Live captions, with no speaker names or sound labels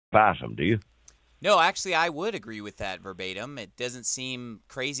verbatim, do you? No, actually, I would agree with that verbatim. It doesn't seem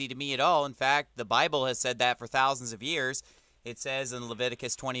crazy to me at all. In fact, the Bible has said that for thousands of years. It says in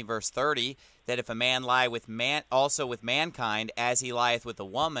Leviticus 20, verse 30, that if a man lie with man, also with mankind, as he lieth with a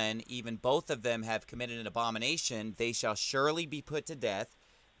woman, even both of them have committed an abomination, they shall surely be put to death.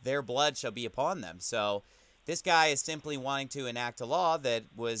 Their blood shall be upon them. So this guy is simply wanting to enact a law that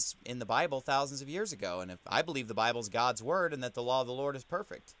was in the Bible thousands of years ago. And if I believe the Bible is God's word and that the law of the Lord is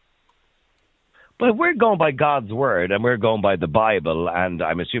perfect. But we're going by God's word and we're going by the Bible, and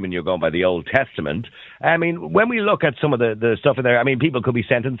I'm assuming you're going by the Old Testament. I mean, when we look at some of the stuff in there, I mean, people could be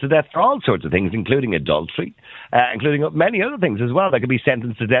sentenced to death for all sorts of things, including adultery, including many other things as well that could be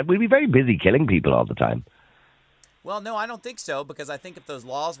sentenced to death. We'd be very busy killing people all the time. Well, no, I don't think so, because I think if those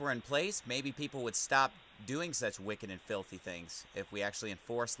laws were in place, maybe people would stop doing such wicked and filthy things if we actually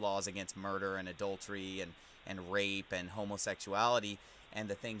enforce laws against murder and adultery and rape and homosexuality and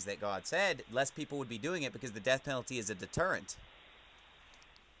the things that God said. Less people would be doing it because the death penalty is a deterrent.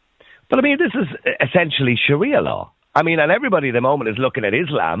 But I mean, this is essentially Sharia law. I mean, and everybody at the moment is looking at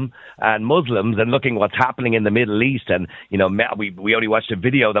Islam and Muslims and looking what's happening in the Middle East. And, you know, we only watched a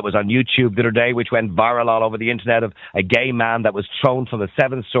video that was on YouTube the other day, which went viral all over the internet, of a gay man that was thrown from a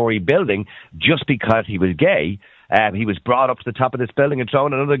 7-story building just because he was gay. He was brought up to the top of this building and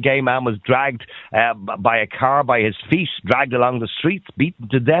thrown. Another gay man was dragged by a car by his feet, dragged along the streets, beaten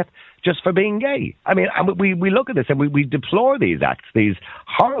to death just for being gay. I mean, and we look at this and we deplore these acts, these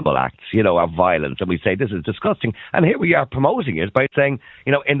horrible acts, you know, of violence, and we say this is disgusting. And here we are promoting it by saying,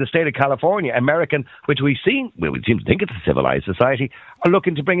 you know, in the state of California, American, which we seem to think it's a civilized society, are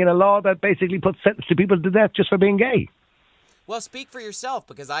looking to bring in a law that basically puts sentence to people to death just for being gay. Well, speak for yourself,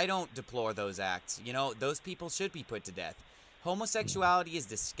 because I don't deplore those acts. You know, those people should be put to death. Homosexuality is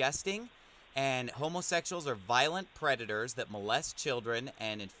disgusting, and homosexuals are violent predators that molest children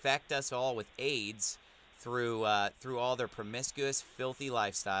and infect us all with AIDS through all their promiscuous, filthy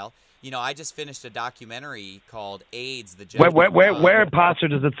lifestyle. You know, I just finished a documentary called AIDS, the Judgment of God. Where, Pastor,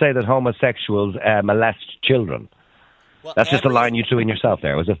 does it say that homosexuals molest children? Well, That's just a line you threw in yourself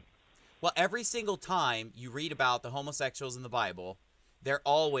there, was it? Well, every single time you read about the homosexuals in the Bible, they're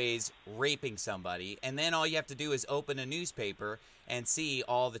always raping somebody, and then all you have to do is open a newspaper and see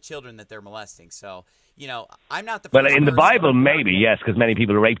all the children that they're molesting. So, you know, I'm not the first Well, in the person. Bible, maybe, yes, because many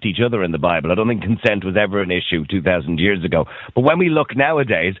people raped each other in the Bible. I don't think consent was ever an issue 2,000 years ago. But when we look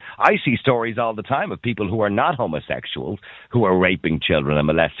nowadays, I see stories all the time of people who are not homosexuals who are raping children and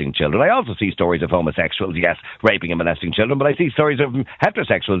molesting children. I also see stories of homosexuals, yes, raping and molesting children, but I see stories of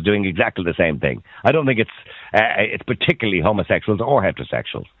heterosexuals doing exactly the same thing. I don't think it's particularly homosexuals or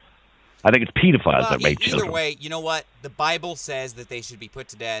heterosexuals. I think it's pedophiles that rape children. Either way, you know what? The Bible says that they should be put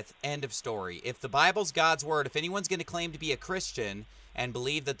to death. End of story. If the Bible's God's word, if anyone's going to claim to be a Christian and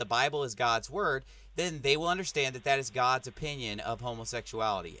believe that the Bible is God's word, then they will understand that that is God's opinion of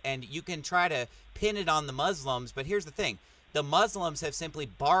homosexuality. And you can try to pin it on the Muslims, but here's the thing. The Muslims have simply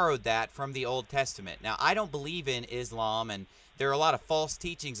borrowed that from the Old Testament. Now, I don't believe in Islam, and there are a lot of false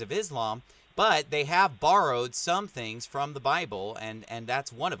teachings of Islam, but they have borrowed some things from the Bible, and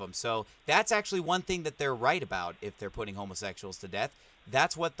that's one of them. So that's actually one thing that they're right about if they're putting homosexuals to death.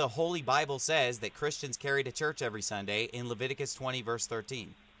 That's what the Holy Bible says that Christians carry to church every Sunday in Leviticus 20, verse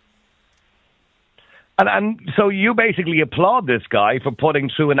 13. And so you basically applaud this guy for putting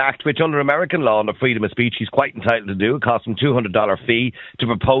through an act which, under American law and the freedom of speech, he's quite entitled to do. It cost him $200 fee to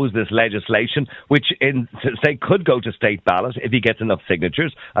propose this legislation, which, say, could go to state ballot if he gets enough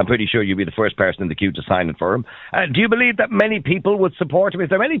signatures. I'm pretty sure you'd be the first person in the queue to sign it for him. Do you believe that many people would support him? Is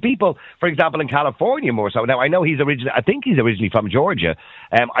there many people, for example, in California more so? Now, I know I think he's originally from Georgia.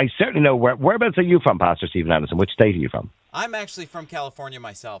 I certainly know, whereabouts are you from, Pastor Stephen Anderson? Which state are you from? I'm actually from California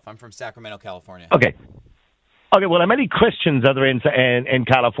myself. I'm from Sacramento, California. Okay, well, how many Christians are there in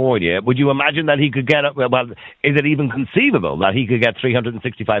California? Would you imagine that he could get, well, is it even conceivable that he could get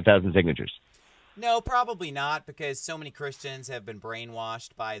 365,000 signatures? No, probably not, because so many Christians have been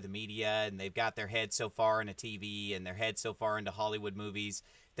brainwashed by the media, and they've got their head so far into TV and their head so far into Hollywood movies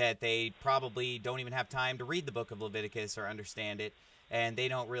that they probably don't even have time to read the book of Leviticus or understand it. And they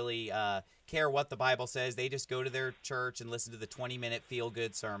don't really care what the Bible says. They just go to their church and listen to the 20-minute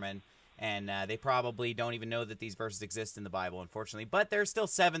feel-good sermon. And they probably don't even know that these verses exist in the Bible, unfortunately. But there's still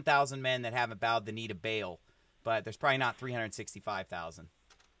 7,000 men that haven't bowed the knee to Baal. But there's probably not 365,000.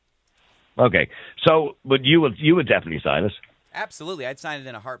 Okay. So, but you would definitely sign it? Absolutely. I'd sign it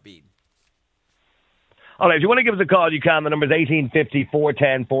in a heartbeat. All right, if you want to give us a call, you can. The number is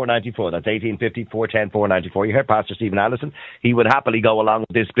 1850-410-494. That's 1850-410-494. You heard Pastor Stephen Anderson. He would happily go along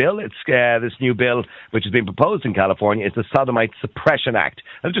with this bill. It's this new bill which has been proposed in California. It's the Sodomite Suppression Act.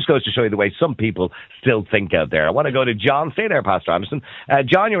 And it just goes to show you the way some people still think out there. I want to go to John. Stay there, Pastor Anderson.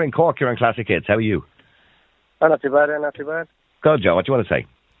 John, you're in Cork. You're in Classic Hits. How are you? Oh, not too bad, not too bad. Go, John. What do you want to say?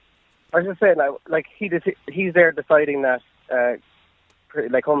 I was just saying, like he's there deciding that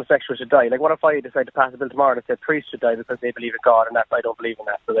like homosexuals should die. Like, what if I decide to pass a bill tomorrow that said priests should die because they believe in God, and I don't believe in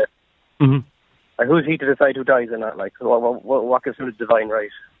that? So that, like, who's he to decide who dies and not? Like, what gives him the divine right?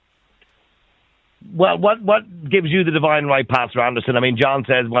 Well, what gives you the divine right, Pastor Anderson? I mean, John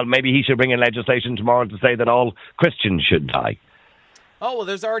says, well, maybe he should bring in legislation tomorrow to say that all Christians should die. Oh, well,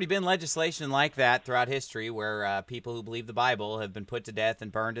 there's already been legislation like that throughout history where people who believe the Bible have been put to death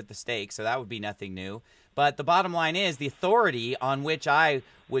and burned at the stake, so that would be nothing new. But the bottom line is the authority on which I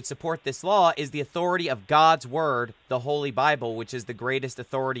would support this law is the authority of God's Word, the Holy Bible, which is the greatest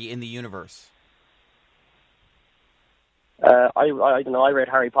authority in the universe. I don't know. I read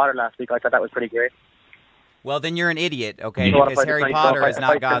Harry Potter last week. I thought that was pretty great. Well, then you're an idiot, okay? So because Harry Potter is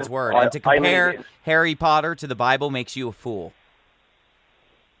not God's Word. And to compare Harry Potter to the Bible makes you a fool.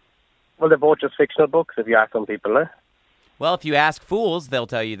 Well, they're both just fictional books, if you ask some people, eh? Well, if you ask fools, they'll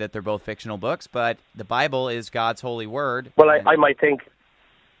tell you that they're both fictional books, but the Bible is God's holy word. Well, I might think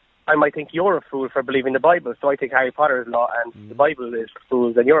you're a fool for believing the Bible, so I think Harry Potter is law and the Bible is for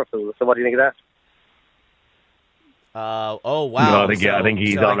fools, and you're a fool. So what do you think of that? Oh, wow. No, I think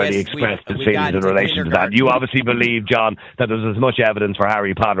he's already expressed his feelings in relation to that. You obviously believe, John, that there's as much evidence for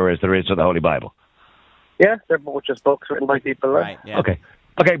Harry Potter as there is for the Holy Bible. Yeah, they're both just books written by people. Right, yeah. Okay.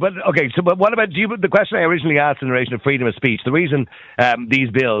 But what about the question I originally asked in relation to freedom of speech? The reason these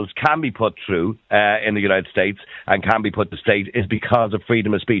bills can be put through in the United States and can be put to state is because of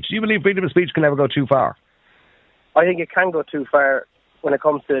freedom of speech. Do you believe freedom of speech can never go too far? I think it can go too far when it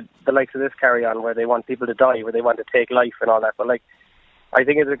comes to the likes of this carry-on, where they want people to die, where they want to take life and all that. But like, I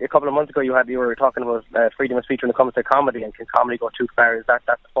think a couple of months ago you were talking about freedom of speech when it comes to comedy, and can comedy go too far? Is that's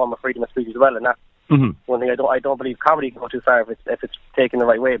a form of freedom of speech as well? And that's one thing I don't believe comedy can go too far if it's taken the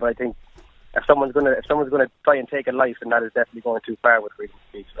right way. But I think if someone's gonna try and take a life, then that is definitely going too far with freedom of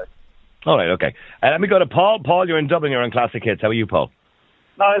speech. Like. All right, okay. Let me go to Paul. Paul, you're in Dublin. You're in Classic Hits. How are you, Paul?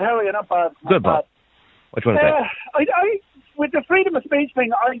 No, how are you? Not bad. Good, Paul. What do you want to say? I with the freedom of speech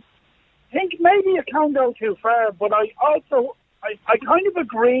thing, I think maybe it can go too far, but I kind of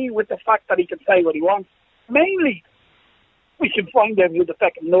agree with the fact that he can say what he wants. Mainly, we should find out who the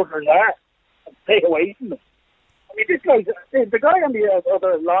second nutters are and stay away from them. I mean, this guy's, the guy on the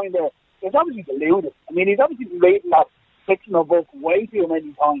other line there is obviously deluded. I mean, he's obviously been reading that fictional book way too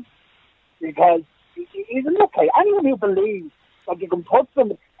many times, because he's a nutcase. Anyone who believes that you can put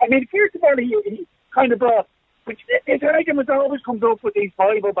some... I mean, first of all, he kind of brought... Which his argument always comes up with these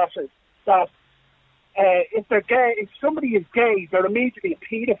Bible bashers, that if they're gay, if somebody is gay, they're immediately a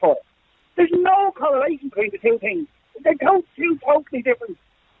paedophile. There's no correlation between the two things. They're two totally different,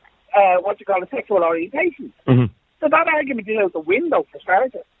 sexual orientations. Mm-hmm. So that argument is out the window, for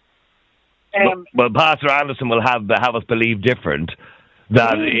starters. Well, Pastor Anderson will have us believe different.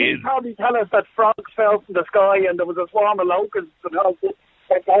 That he'll probably tell us that frogs fell from the sky and there was a swarm of locusts and all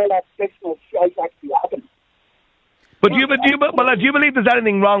that fictional shit actually happened. But do you believe there's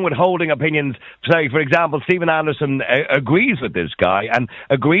anything wrong with holding opinions? Say, for example, Stephen Anderson agrees with this guy and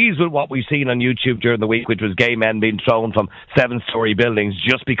agrees with what we've seen on YouTube during the week, which was gay men being thrown from 7-story buildings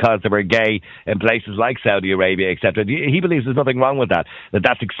just because they were gay in places like Saudi Arabia, etc. He believes there's nothing wrong with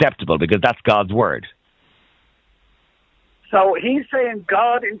that's acceptable because that's God's word. So he's saying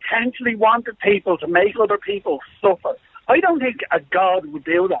God intentionally wanted people to make other people suffer. I don't think a God would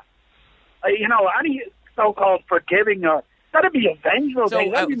do that. Any so-called forgiving, or that'd be a vengeful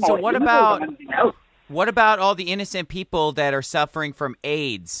thing. So what about all the innocent people that are suffering from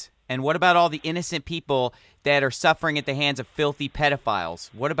AIDS? And what about all the innocent people that are suffering at the hands of filthy pedophiles?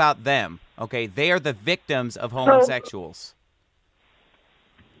 What about them? Okay, they are the victims of homosexuals.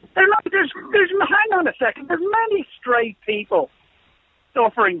 There's hang on a second. There's many straight people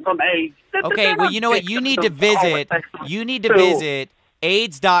suffering from AIDS. Okay, well, you know what? You need to visit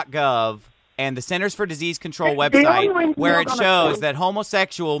AIDS.gov and the Centers for Disease Control website, where it shows that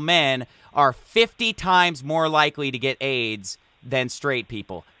homosexual men are 50 times more likely to get AIDS than straight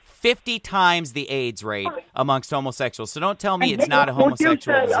people. 50 times the AIDS rate amongst homosexuals. So don't tell me it's not a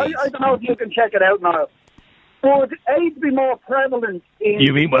homosexual disease. I don't know if you can check it out now. Would AIDS be more prevalent in...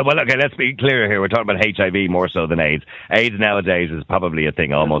 You mean, well, okay, let's be clear here. We're talking about HIV more so than AIDS. AIDS nowadays is probably a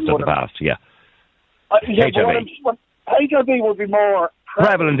thing almost of the past, yeah. HIV would be more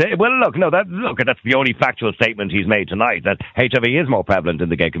prevalent. Well, look, no, that's the only factual statement he's made tonight, that HIV is more prevalent in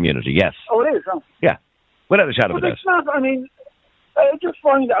the gay community, yes. Oh, it is, huh? Yeah, without a shadow of a doubt. It's not, I mean, I just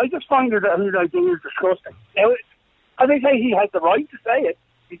find it his idea is disgusting. Now, as I say, he has the right to say it.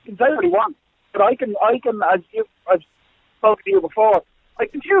 He can say what he wants. But I can, as I've spoken to you before, I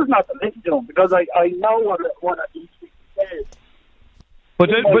can choose not to listen to him because I know what he says. But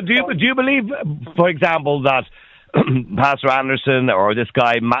do you believe, for example, that Pastor Anderson or this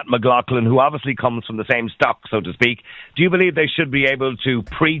guy Matt McLaughlin, who obviously comes from the same stock, so to speak, do you believe they should be able to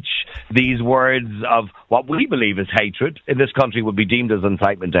preach these words of what we believe is hatred in this country would be deemed as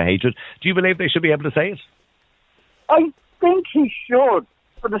incitement to hatred? Do you believe they should be able to say it? I think he should,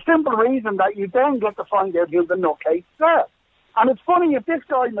 for the simple reason that you then get to find out who the nutcase is. And it's funny, if this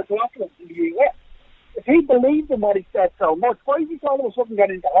guy McLaughlin in the US, if he believed in what he said so much, why is he all of a sudden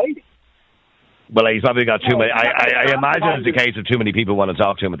getting into hiding? Well, he's probably got too many. I imagine it's a case of too many people want to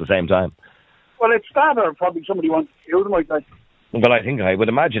talk to him at the same time. Well, it's that, or probably somebody wants to kill him like that. Well, I would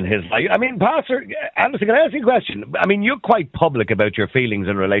imagine his life. I mean, Pastor Anderson, can I ask you a question? I mean, you're quite public about your feelings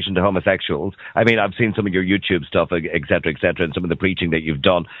in relation to homosexuals. I mean, I've seen some of your YouTube stuff, et cetera, and some of the preaching that you've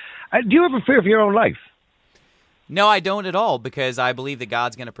done. Do you ever fear for your own life? No, I don't at all, because I believe that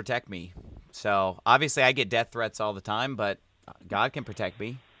God's going to protect me. So, obviously, I get death threats all the time, but God can protect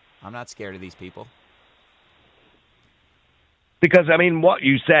me. I'm not scared of these people. Because, I mean, what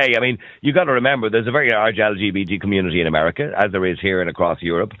you say, I mean, you got to remember there's a very large LGBT community in America, as there is here and across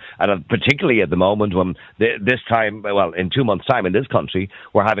Europe, and particularly at the moment when this time, well, in 2 months' time in this country,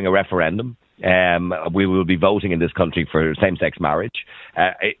 we're having a referendum. We will be voting in this country for same-sex marriage.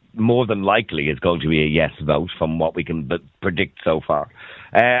 It more than likely is going to be a yes vote from what we can predict so far.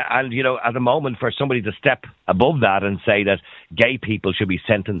 And, you know, at the moment, for somebody to step above that and say that gay people should be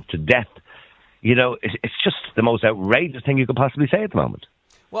sentenced to death, you know, it's just the most outrageous thing you could possibly say at the moment.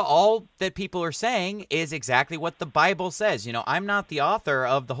 Well, all that people are saying is exactly what the Bible says. You know, I'm not the author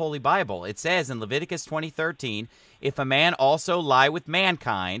of the Holy Bible. It says in Leviticus 20:13, if a man also lie with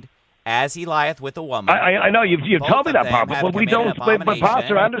mankind, as he lieth with a woman. I know, you've told me that part, but we don't, but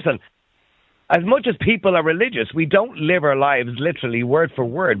Pastor Anderson, as much as people are religious, we don't live our lives literally word for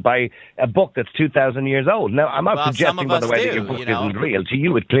word by a book that's 2,000 years old. Now, I'm not suggesting, by the way, that your book isn't real. To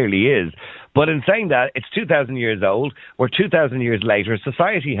you, it clearly is. But in saying that, it's 2,000 years old. We're 2,000 years later.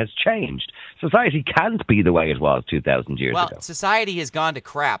 Society has changed. Society can't be the way it was 2,000 years ago. Well, society has gone to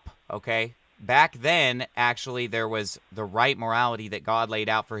crap, okay? Back then, actually, there was the right morality that God laid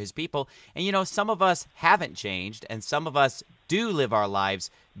out for his people. And, you know, some of us haven't changed, and some of us do live our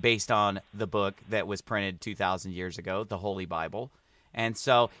lives based on the book that was printed 2,000 years ago, the Holy Bible. And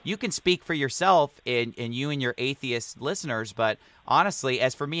so you can speak for yourself and you and your atheist listeners, but honestly,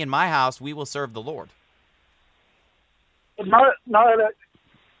 as for me and my house, we will serve the Lord. Go ahead,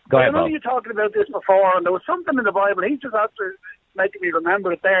 I know you talking about this before, and there was something in the Bible. He just after making me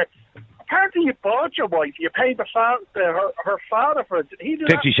remember it there. Apparently, you bought your wife. You paid her father for it. Did he do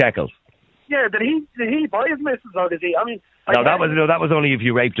 50 shekels. Yeah, did he buy his missus, or did he? I mean, no, that was only if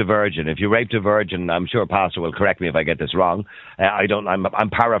you raped a virgin. If you raped a virgin, I'm sure Pastor will correct me if I get this wrong. I'm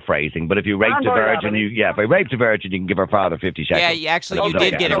paraphrasing, but if you raped a virgin, if I raped a virgin, you can give her father 50 shekels. Yeah, you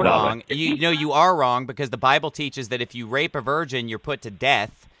did get it wrong. You are wrong, because the Bible teaches that if you rape a virgin, you're put to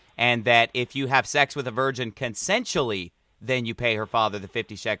death, and that if you have sex with a virgin consensually, then you pay her father the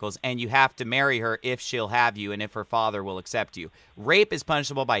 50 shekels, and you have to marry her if she'll have you and if her father will accept you. Rape is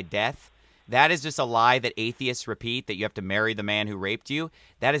punishable by death. That is just a lie that atheists repeat, that you have to marry the man who raped you.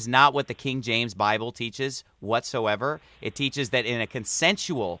 That is not what the King James Bible teaches whatsoever. It teaches that in a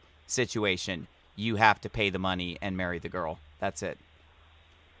consensual situation, you have to pay the money and marry the girl. That's it.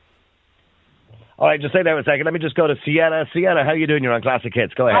 All right, just stay there a second. Let me just go to Sienna. Sienna, how are you doing? You're on Classic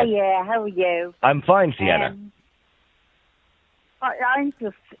Hits. Go ahead. Oh, yeah. How are you? I'm fine, Sienna. I'm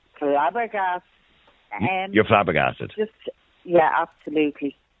just flabbergasted. You're flabbergasted? Yeah,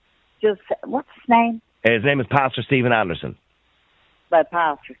 absolutely. What's his name? His name is Pastor Stephen Anderson. Well,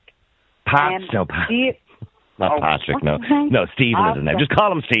 Patrick. Not Patrick, no. No, Stephen is his name. Just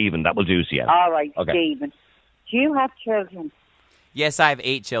call him Stephen. That will do, Sienna. All right, okay. Stephen. Do you have children? Yes, I have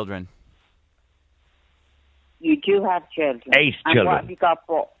 8 children. You do have children? 8 children. What have you got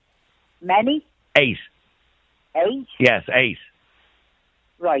for? Many? 8. 8? Yes, 8.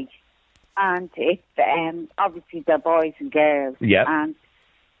 Right. And if, obviously they're boys and girls. Yeah. And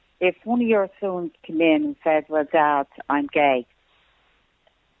if one of your sons came in and said, well, Dad, I'm gay,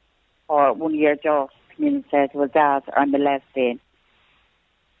 or one of your daughters came in and said, well, Dad, I'm a lesbian,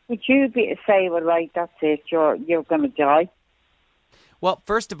 would you say, well, right, that's it, you're going to die? Well,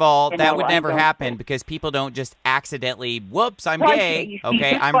 first of all, You that know, would I never don't happen think- because people don't just accidentally, whoops, I'm Well, gay. you see,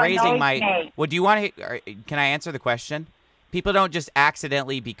 Okay, this I'm one raising annoys my. me. Well, do you want to? Can I answer the question? People don't just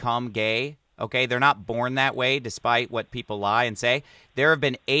accidentally become gay. Okay, they're not born that way, despite what people lie and say. There have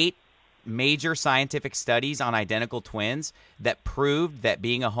been 8 major scientific studies on identical twins that proved that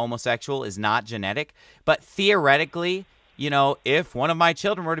being a homosexual is not genetic. But theoretically, you know, if one of my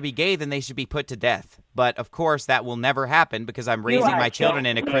children were to be gay, then they should be put to death. But of course, that will never happen because I'm raising are my children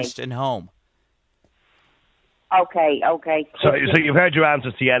in a joking. Christian home. Okay. So you've heard your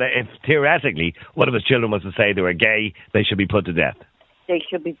answer, Sienna. If theoretically one of his children was to say they were gay, they should be put to death. They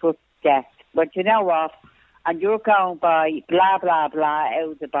should be put to death. But you know what? And you're going by blah, blah, blah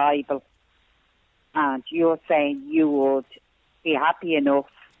out of the Bible. And you're saying you would be happy enough.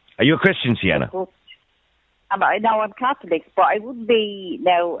 Are you a Christian, Sienna? I'm Catholic, but I wouldn't be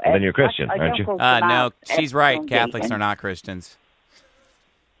now. Then you're Christian, I aren't you? don't go to No, mass she's every right. Sunday, Catholics and- are not Christians.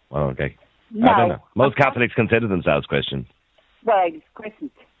 Oh, okay. No, I don't know. Most Catholics consider themselves Christian. Well, I was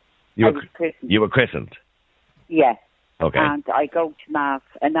christened. You I were, was christened. you were christened. Yes. Okay. And I go to mass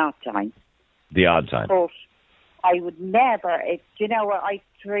an odd time. The odd time. But I would never. Do you know what? I have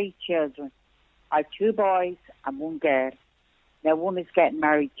 3 children. I have 2 boys and 1 girl. Now one is getting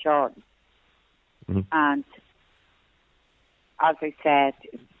married shortly. Mhm. And as I said,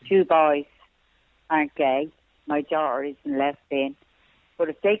 2 boys aren't gay. My daughter isn't lesbian. But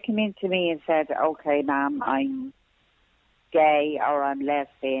if they come in to me and said, okay, ma'am, I'm gay or I'm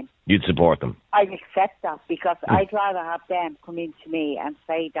lesbian, You'd support them. I'd accept that because I'd rather have them come in to me and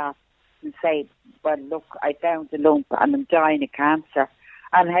say that and say, well, look, I found a lump and I'm dying of cancer.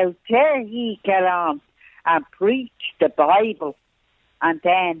 And how dare he get on and preach the Bible and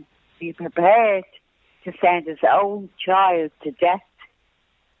then be prepared to send his own child to death.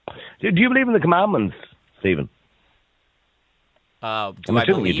 Do you believe in the commandments, Stephen? Do I'm I assuming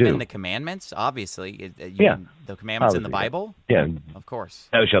you believe do. in the commandments? Obviously. Yeah. Mean the commandments in the Obviously, Bible? Yeah. Of course.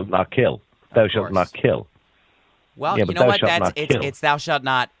 Thou shalt not kill. Thou Of shalt course. not kill. Well, Yeah, you but know thou what? shalt That's not kill. it's thou shalt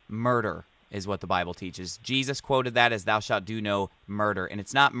not murder is what the Bible teaches. Jesus quoted that as thou shalt do no murder. And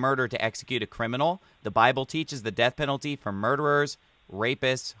it's not murder to execute a criminal. The Bible teaches the death penalty for murderers,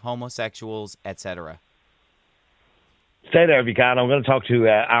 rapists, homosexuals, etc. Stay there if you can. I'm going to talk to,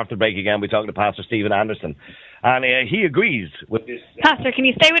 after the break again, we're talking to Pastor Stephen Anderson. And he agrees with this. Pastor, can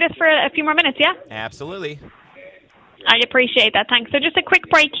you stay with us for a few more minutes, yeah? Absolutely. I appreciate that, thanks. So just a quick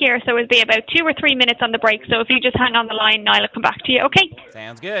break here, so it'll be about 2 or 3 minutes on the break. So if you just hang on the line, Niall will come back to you, okay?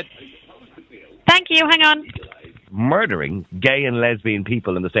 Sounds good. Thank you, hang on. Murdering gay and lesbian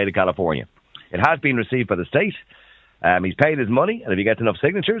people in the state of California. It has been received by the state. He's paid his money, and if he gets enough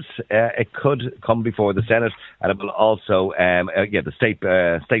signatures, it could come before the Senate, and it will also, the state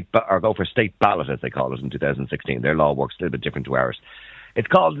go for state ballot, as they call it, in 2016. Their law works a little bit different to ours. It's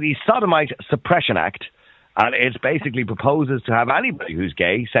called the Sodomite Suppression Act, and it basically proposes to have anybody who's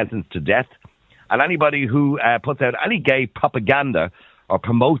gay sentenced to death, and anybody who puts out any gay propaganda or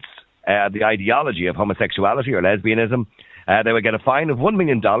promotes the ideology of homosexuality or lesbianism, they would get a fine of $1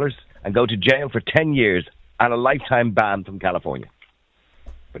 million and go to jail for 10 years and a lifetime ban from California.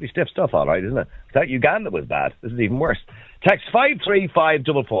 Pretty stiff stuff, all right, isn't it? I thought Uganda was bad. This is even worse. Text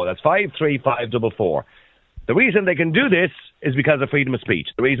 53544. That's 53544. The reason they can do this is because of freedom of speech.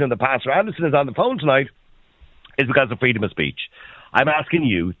 The reason that Pastor Anderson is on the phone tonight is because of freedom of speech. I'm asking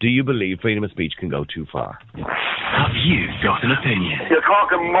you, do you believe freedom of speech can go too far? Have you got an opinion? You're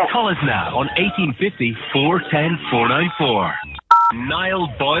talking more. Call us now on 1850 410 494. Niall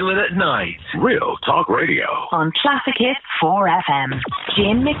Boylan at night. Real talk radio. On Classic Hits 4FM.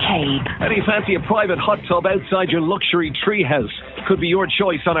 Jim McCabe. How do you fancy a private hot tub outside your luxury treehouse? Could be your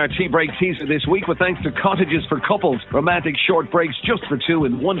choice on our tea break teaser this week with thanks to Cottages for Couples. Romantic short breaks just for 2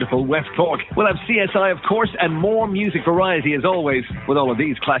 in wonderful West Cork. We'll have CSI, of course, and more music variety as always with all of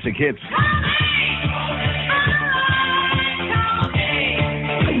these classic hits.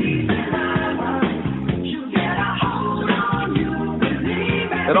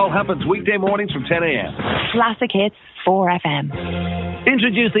 It all happens weekday mornings from 10 a.m. Classic Hits 4FM.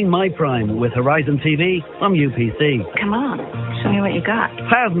 Introducing My Prime with Horizon TV from UPC. Come on, show me what you got.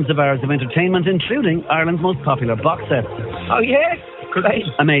 Thousands of hours of entertainment, including Ireland's most popular box sets. Oh, yeah? Great.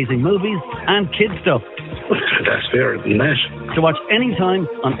 Amazing movies and kids stuff. That's fair, isn't it? To watch anytime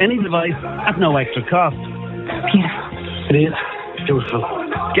on any device at no extra cost. Beautiful. It is. Beautiful.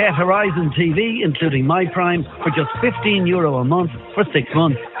 Get Horizon TV, including My Prime, for just €15 a month for 6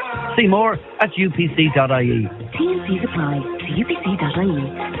 months. See more at upc.ie. T&C's apply to upc.ie.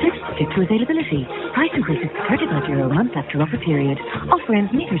 Subject to availability. Price increases to €35 a month after offer period. Offer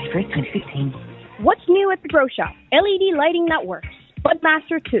ends May 31st, 2015. What's new at the Pro Shop? LED lighting that works. but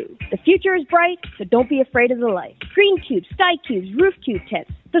master too. The future is bright, so don't be afraid of the light. Green cubes, sky cubes, roof cube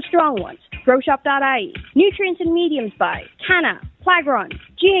tents, the strong ones. Growshop.ie. Nutrients and mediums by Canna, Plagron,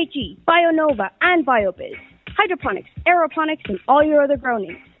 GHE, Bionova, and BioBiz. Hydroponics, aeroponics, and all your other grow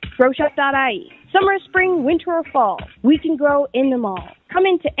needs. Growshop.ie. Summer, spring, winter, or fall, we can grow in them all. Come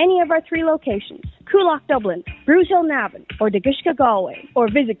into any of our 3 locations, Coolock Dublin, Bruce Hill Navan, or Daguishka Galway, or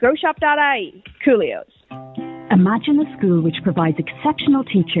visit growshop.ie. Coolios. Imagine a school which provides exceptional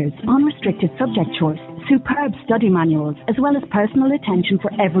teachers, unrestricted subject choice, superb study manuals, as well as personal attention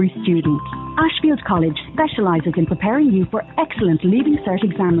for every student. Ashfield College specialises in preparing you for excellent Leaving Cert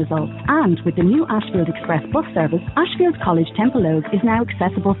exam results. And with the new Ashfield Express bus service, Ashfield College Temple Oak is now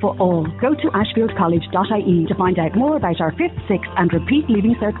accessible for all. Go to ashfieldcollege.ie to find out more about our 5th, 6th and repeat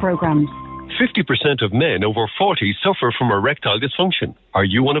Leaving Cert programmes. 50% of men over 40 suffer from erectile dysfunction. Are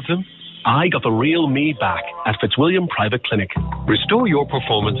you one of them? I got the real me back at Fitzwilliam Private Clinic. Restore your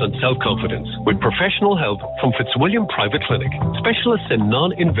performance and self-confidence with professional help from Fitzwilliam Private Clinic. Specialists in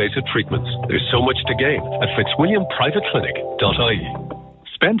non-invasive treatments. There's so much to gain at fitzwilliamprivateClinic.ie.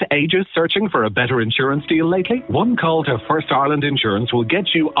 Spent ages searching for a better insurance deal lately? One call to First Ireland Insurance will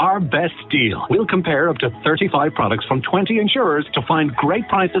get you our best deal. We'll compare up to 35 products from 20 insurers to find great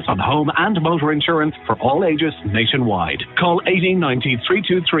prices on home and motor insurance for all ages nationwide. Call 1890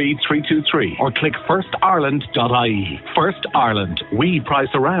 323 323 or click firstireland.ie. First Ireland. We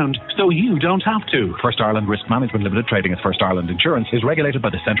price around so you don't have to. First Ireland Risk Management Limited, trading as First Ireland Insurance, is regulated by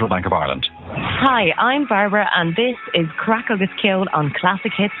the Central Bank of Ireland. Hi, I'm Barbara and this is Crackle Killed on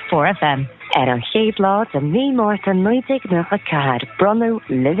Classic Hits 4FM. An chéadlá de mí mórta nuidig nuach a cad Brunú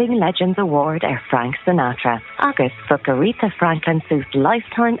Living Legends Award Frank Sinatra. Agus for Aretha Franklin Sue's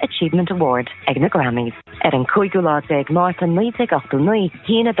Lifetime Achievement Award ag na Grammys. An cuigulá ag Martha nuidig achtal nui,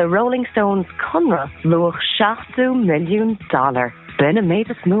 hína the Rolling Stones Conra luach $60 million. Buna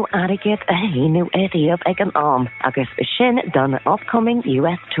made a smú adigit a hínu edíomh ag an am, agus sin done an upcoming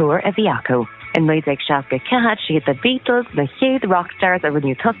US tour of Iaco. In Muidig Shaska Cahad, she had the Beatles, the huge rock stars of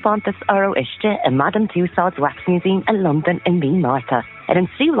Renew Tuspontis Oro Ishte and Madame Tussauds Wax Museum in London in Mean Martha. And in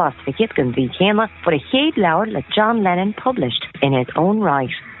Sue Lost for Kitkin V. Kema, for a huge lour that John Lennon published in his own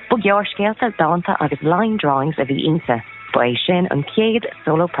right. Bug Yorshkelta Danta agus line drawings of the Insa. By Shin and Kied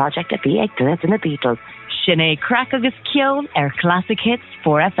solo project of the Egdonet and the Beatles. Sinead Crack agus Killed Classic Hits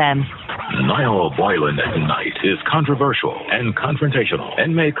 4FM. Niall Boylan at night is controversial and confrontational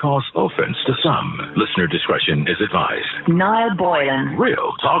and may cause offense to some. Listener discretion is advised. Niall Boylan.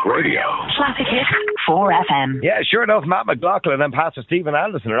 Real Talk Radio. Classic Hits 4FM. Yeah, sure enough, Matt McLaughlin and Pastor Stephen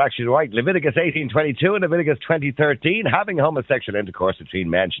Anderson are actually right. Leviticus 18:22 and Leviticus 20:13, having homosexual intercourse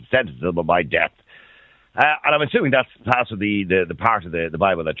between men should sentenceable by death. And I'm assuming that's part of the part of the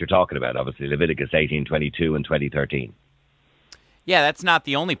Bible that you're talking about, obviously, Leviticus 18:22 and 20:13. Yeah, that's not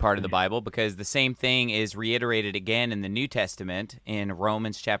the only part of the Bible, because the same thing is reiterated again in the New Testament in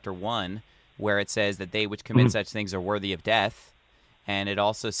Romans chapter 1, where it says that they which commit such things are worthy of death. And it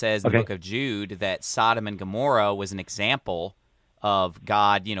also says in the book of Jude that Sodom and Gomorrah was an example of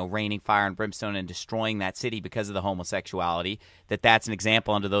God, raining fire and brimstone and destroying that city because of the homosexuality, that's an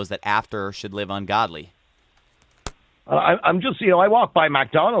example unto those that after should live ungodly. I'm just, I walked by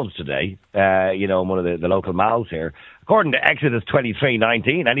McDonald's today, one of the local malls here. According to Exodus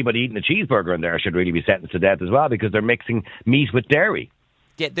 23:19, anybody eating a cheeseburger in there should really be sentenced to death as well, because they're mixing meat with dairy.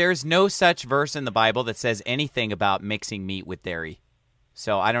 Yeah, there's no such verse in the Bible that says anything about mixing meat with dairy.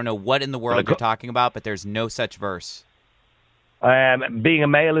 So I don't know what in the world you're talking about, but there's no such verse. Being a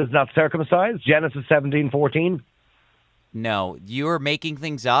male is not circumcised, Genesis 17:14. No, you are making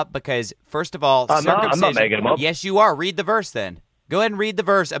things up because, first of all, I'm not making them up. Yes, you are. Read the verse then. Go ahead and read the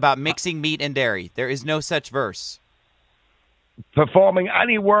verse about mixing meat and dairy. There is no such verse. Performing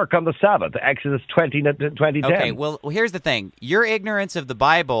any work on the Sabbath, Exodus 20:10. Okay, well, here's the thing. Your ignorance of the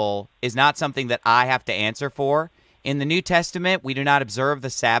Bible is not something that I have to answer for. In the New Testament, we do not observe the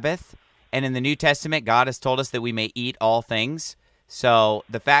Sabbath. And in the New Testament, God has told us that we may eat all things. So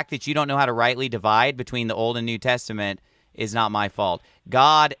the fact that you don't know how to rightly divide between the Old and New Testament is not my fault.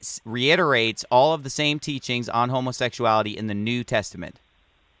 God reiterates all of the same teachings on homosexuality in the New Testament.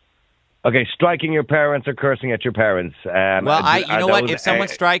 Okay, striking your parents or cursing at your parents. Well, you know what? If someone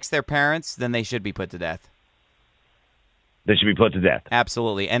strikes their parents, then they should be put to death. They should be put to death.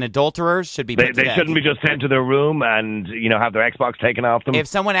 Absolutely. And adulterers should be put to death. They shouldn't be just sent to their room and, have their Xbox taken off them. If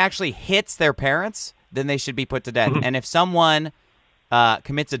someone actually hits their parents, then they should be put to death. And if someone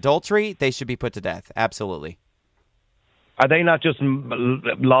commits adultery, they should be put to death. Absolutely. Are they not just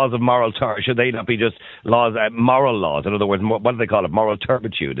laws of moral turpitude? Should they not be just laws, moral laws? In other words, what do they call it? Moral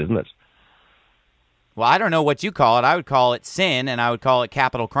turpitude, isn't it? Well, I don't know what you call it. I would call it sin, and I would call it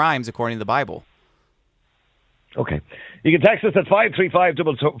capital crimes according to the Bible. Okay. You can text us at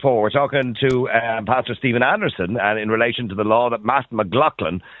 53544. We're talking to Pastor Stephen Anderson and in relation to the law that Matt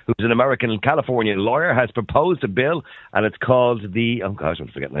McLaughlin, who's an American Californian lawyer, has proposed a bill, and it's called the, oh gosh, I'm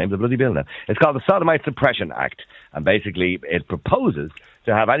forgetting the name of the bloody bill now. It's called the Sodomite Suppression Act, and basically it proposes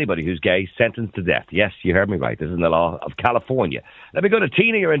to have anybody who's gay sentenced to death. Yes, you heard me right. This is in the law of California. Let me go to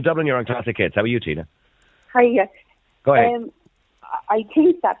Tina. You're in Dublin. You're on Classic Hits. How are you, Tina? Hi. Go ahead. I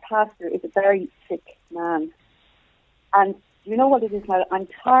think that pastor is a very sick man. And you know what it is now? I'm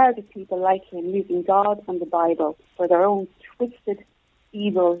tired of people like him using God and the Bible for their own twisted,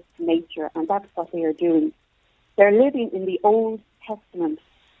 evil nature, and that's what they are doing. They're living in the Old Testament.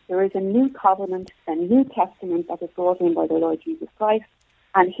 There is a new covenant, a New Testament that is brought in by the Lord Jesus Christ,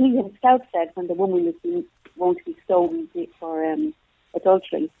 and he himself said when the woman won't be stoned for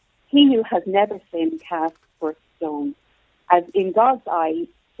adultery, he who has never sinned cast first stone. As in God's eye,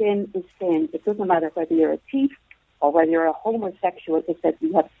 sin is sin. It doesn't matter whether you're a thief or whether you're a homosexual. It says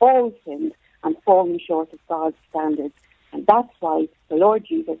we have all sinned and fallen short of God's standards. And that's why the Lord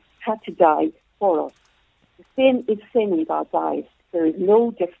Jesus had to die for us. Sin is sin in God's eyes. There is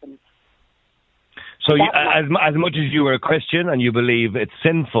no difference. So as much as you were a Christian and you believe it's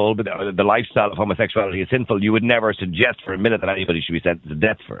sinful, but the lifestyle of homosexuality is sinful, you would never suggest for a minute that anybody should be sentenced to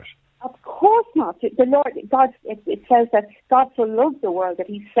death for it. Of course not. The Lord, God, it says that God so loved the world that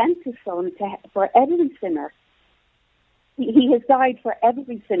he sent his son for every sinner. He has died for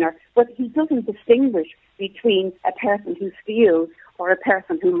every sinner, but he doesn't distinguish between a person who steals or a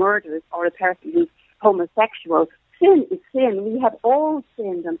person who murders or a person who's homosexual. Sin is sin. We have all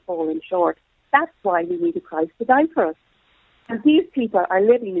sinned and fallen short. That's why we needed Christ to die for us. And these people are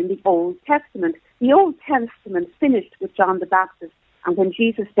living in the Old Testament. The Old Testament finished with John the Baptist, and when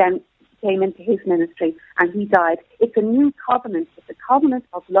Jesus then came into his ministry and he died, it's a new covenant. It's a covenant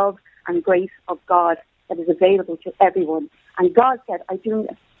of love and grace of God that is available to everyone. And God said, I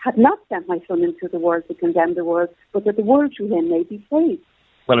have not sent my son into the world to condemn the world, but that the world through him may be saved.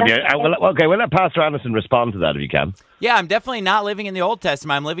 Well, we'll let Pastor Anderson respond to that if you can. Yeah, I'm definitely not living in the Old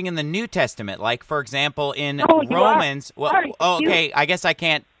Testament. I'm living in the New Testament. Like, for example, in Romans. Well, okay. I guess I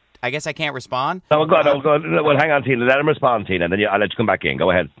can't respond. No, go ahead. Well, hang on, Tina. Let him respond, Tina, and then I'll let you come back in. Go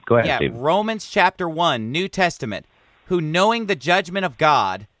ahead. Yeah, Steve. Romans chapter 1, New Testament. Who, knowing the judgment of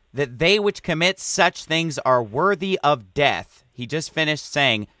God, that they which commit such things are worthy of death. He just finished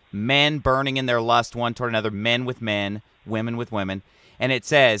saying, men burning in their lust one toward another, men with men, women with women. And it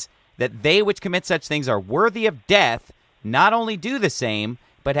says that they which commit such things are worthy of death, not only do the same,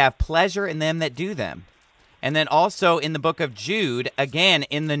 but have pleasure in them that do them. And then also in the book of Jude, again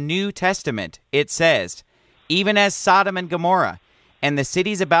in the New Testament, it says, even as Sodom and Gomorrah, and the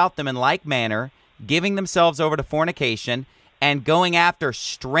cities about them in like manner, giving themselves over to fornication, and going after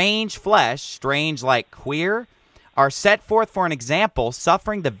strange flesh, strange like queer, are set forth for an example,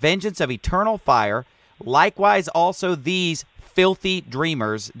 suffering the vengeance of eternal fire. Likewise also these filthy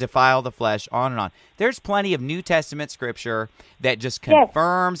dreamers defile the flesh, on and on. There's plenty of New Testament scripture that just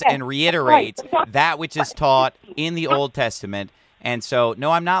confirms and reiterates that which is taught in the Old Testament. And so,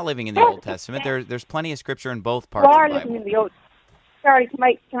 no, I'm not living in the Old Testament. There's plenty of scripture in both parts of the Bible. Living in the Old. Sorry,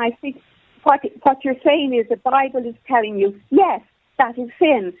 can I speak? What you're saying is the Bible is telling you, yes, that is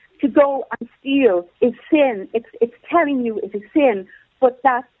sin. To go and steal is sin. It's telling you it is sin, but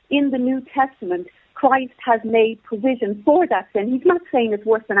that in the New Testament, Christ has made provision for that sin. He's not saying it's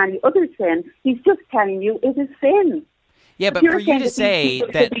worse than any other sin. He's just telling you it is sin. Yeah, but for you to say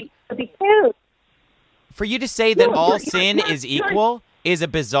that all sin is equal is a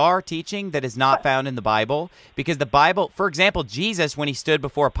bizarre teaching that is not found in the Bible. Because the Bible, for example, Jesus, when he stood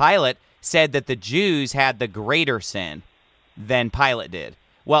before Pilate, said that the Jews had the greater sin than Pilate did.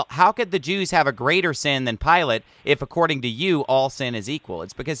 Well, how could the Jews have a greater sin than Pilate if, according to you, all sin is equal?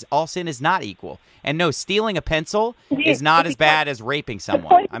 It's because all sin is not equal. And no, stealing a pencil is not as bad as raping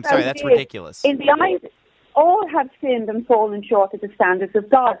someone. I'm sorry, that's ridiculous. In the eyes, all have sinned and fallen short of the standards of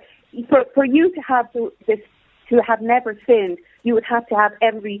God. For you to have to have never sinned, you would have to have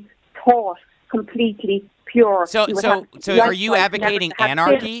every thought completely pure. So are you advocating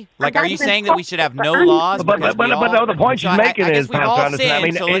anarchy? Like, are you saying that we should have no laws? But no, the point she's making is, Pastor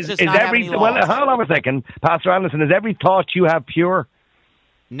Anderson, I mean, hold on a second. Pastor Anderson, is every thought you have pure?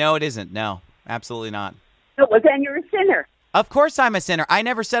 No, it isn't. No, absolutely not. No, well, then you're a sinner. Of course I'm a sinner. I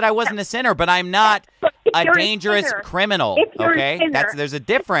never said I wasn't a sinner, but I'm not a you're dangerous sinner, criminal. if you're a Okay, sinner, there's a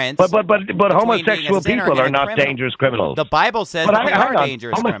difference. But between being homosexual a sinner people are and a not criminal. dangerous criminals. The Bible says But that they hang are on.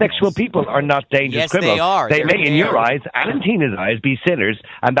 dangerous Homosexual criminals. people are not dangerous Yes, criminals. they are. They They're may, in your very. eyes and in Tina's eyes, be sinners,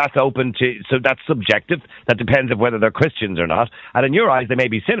 and that's open to. So that's subjective. That depends on whether they're Christians or not. And in your eyes, they may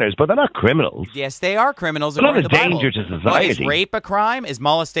be sinners, but they're not criminals. Yes, they are criminals. They're not according a to the Bible. danger to Well, society. is rape a crime? Is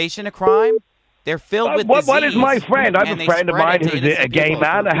molestation a crime? They're filled with disease. What is my friend? I have and a they friend of spread mine it to who's innocent a gay people.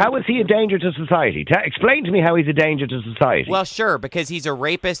 man. How is he a danger to society? Explain to me how he's a danger to society. Well, sure, because he's a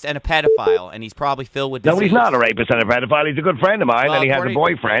rapist and a pedophile, and he's probably filled with disease. No, he's not a rapist and a pedophile. He's a good friend of mine, Well, and he has a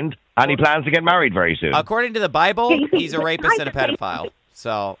according- boyfriend, and he plans to get married very soon. According to the Bible, he's a rapist and a pedophile.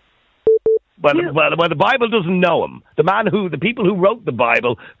 So, Well, the Bible doesn't know him. The people who wrote the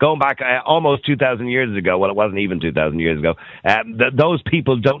Bible, going back almost 2,000 years ago, well, it wasn't even 2,000 years ago, those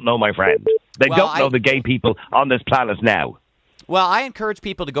people don't know my friend. They don't know the gay people on this planet now. well, I encourage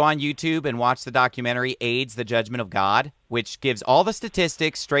people to go on YouTube and watch the documentary AIDS, The Judgment of God, which gives all the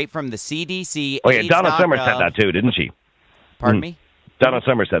statistics straight from the CDC. Oh, yeah, Donna Summer AIDS.gov. said that too, didn't she? Pardon me? Donna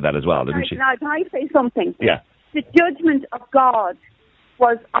Summer said that as well, didn't she? Now, can I say something? Yeah. The judgment of God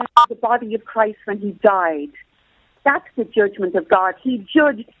was on the body of Christ when he died. That's the judgment of God. He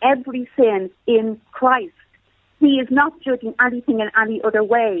judged every sin in Christ. He is not judging anything in any other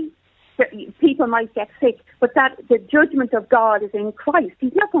way. People might get sick, but the judgment of God is in Christ.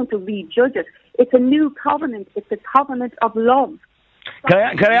 He's not going to rejudge it. It's a new covenant. It's a covenant of love. Can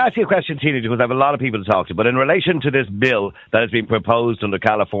I ask you a question, Tina, because I have a lot of people to talk to, but in relation to this bill that has been proposed under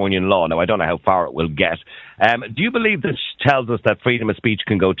Californian law, now I don't know how far it will get, do you believe this tells us that freedom of speech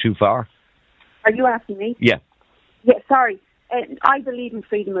can go too far? Are you asking me? Yeah. Yeah, sorry. I believe in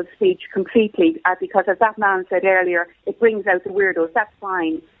freedom of speech completely because, as that man said earlier, it brings out the weirdos. That's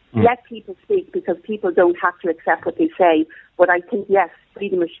fine. Let people speak because people don't have to accept what they say. But I think, yes,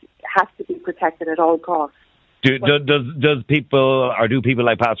 freedom has to be protected at all costs. Do people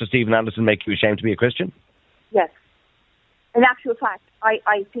like Pastor Stephen Anderson make you ashamed to be a Christian? Yes. In actual fact,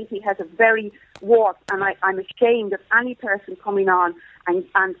 I think he has a very warped, and I'm ashamed of any person coming on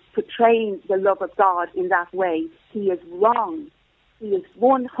and portraying the love of God in that way. He is wrong. He is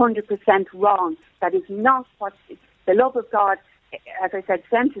 100% wrong. That is not what the love of God, as I said,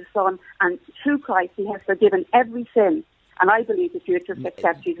 sent his son, and through Christ he has forgiven every sin. And I believe that you just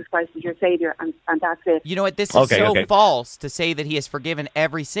accept Jesus Christ as your Savior, and that's it. You know what? This is false to say that he has forgiven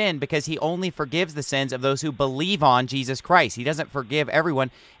every sin, because he only forgives the sins of those who believe on Jesus Christ. He doesn't forgive everyone.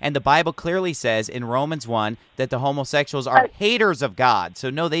 And the Bible clearly says in Romans 1 that the homosexuals are haters of God.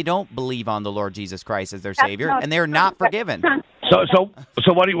 So, no, they don't believe on the Lord Jesus Christ as their Savior, and they're not forgiven. So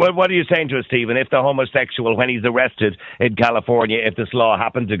what are you saying to us, Stephen? If the homosexual, when he's arrested in California, if this law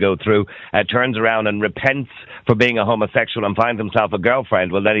happened to go through, turns around and repents for being a homosexual and finds himself a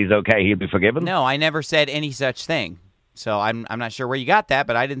girlfriend, well, then he's okay, he'll be forgiven? No, I never said any such thing. So I'm not sure where you got that,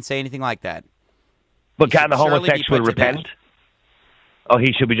 but I didn't say anything like that. But can the homosexual repent? Oh,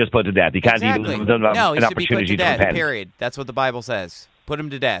 he should be just put to death. He can't even No, he an should be put opportunity to death, repent. period. That's what the Bible says. Put him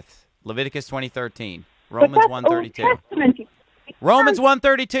to death. Leviticus 20:13. Romans 1:32. Romans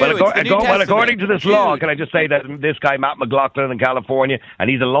 1:32. Well, according to this law, can I just say that this guy, Matt McLaughlin in California, and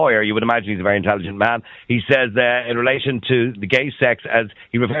he's a lawyer, you would imagine he's a very intelligent man, he says in relation to the gay sex, as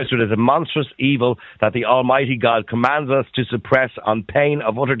he refers to it as a monstrous evil that the Almighty God commands us to suppress on pain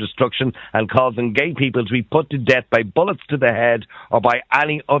of utter destruction, and causing gay people to be put to death by bullets to the head or by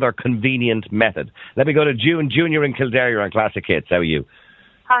any other convenient method. Let me go to June Jr. in Kildare on Classic Hits. How are you?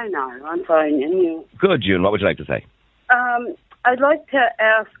 Hi, Niall. I'm fine. And you? Good, June. What would you like to say? I'd like to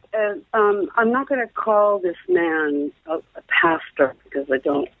ask, I'm not going to call this man a pastor because I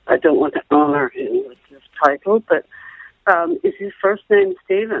don't want to honor him with this title, but is his first name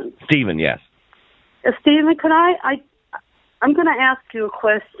Stephen? Stephen, yes. Stephen, I'm going to ask you a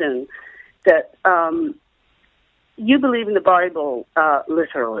question that you believe in the Bible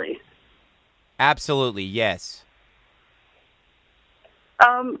literally. Absolutely, yes.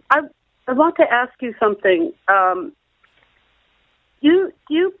 I want to ask you something.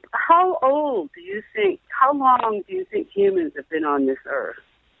 How long do you think humans have been on this earth?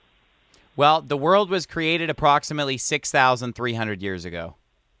 Well, the world was created approximately 6,300 years ago.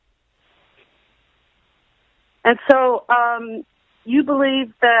 And so, you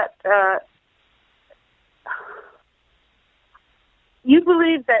believe that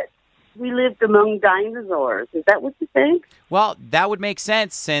we lived among dinosaurs. Is that what you think? Well, that would make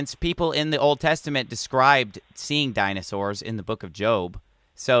sense since people in the Old Testament described seeing dinosaurs in the book of Job.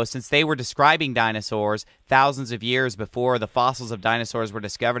 So since they were describing dinosaurs thousands of years before the fossils of dinosaurs were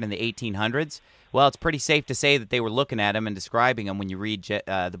discovered in the 1800s, well, it's pretty safe to say that they were looking at them and describing them when you read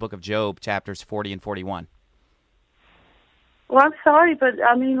the book of Job, chapters 40 and 41. Well, I'm sorry, but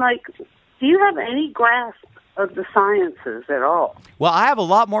I mean, like, do you have any grasp of the sciences at all? Well, I have a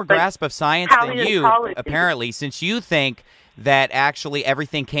lot more grasp of science than you, paleontology. apparently, since you think that actually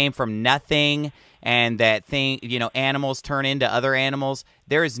everything came from nothing and that animals turn into other animals.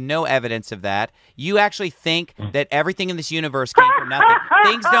 There is no evidence of that. You actually think that everything in this universe came from nothing.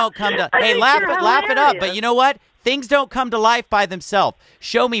 Things don't come to... Hey, laugh it up, but you know what? Things don't come to life by themselves.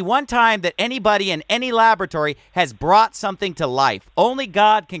 Show me one time that anybody in any laboratory has brought something to life. Only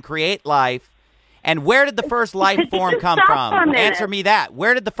God can create life. And where did the first life form come from? Answer me that.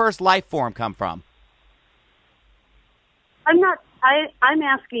 Where did the first life form come from? I'm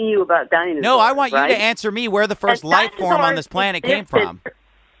asking you about dinosaurs. No, I want you right? to answer me where the first life form on this planet came from.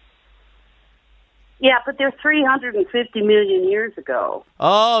 Yeah, but they're 350 million years ago.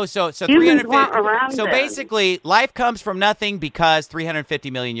 Oh, so humans 350. weren't around So then. basically, life comes from nothing because 350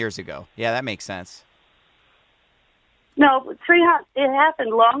 million years ago. Yeah, that makes sense. No, but it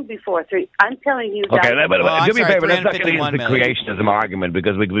happened long before three. I'm telling you. Okay, do me a favor. Let's not get 351 into the million. creationism argument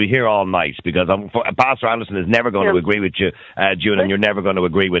because we could be here all night. Because Pastor Anderson is never going to agree with you, June, and you're never going to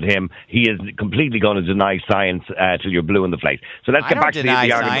agree with him. He is completely going to deny science till you're blue in the face. So let's get back to the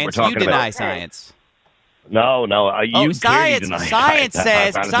argument we're talking You about. deny science. No, you science. clearly deny Science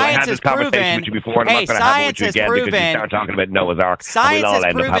says I science had has this conversation proven. with you before, and I'm Hey, not going to have it science with you has again because you proven. start talking about Noah's Ark. Science and we'll all has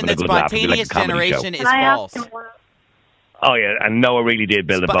end up proven having a that good laugh. It'll be like spontaneous a comedy show. generation is false. Oh yeah, and Noah really did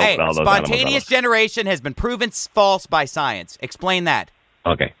build a boat with all those spontaneous animals generation has been proven false by science. Explain that.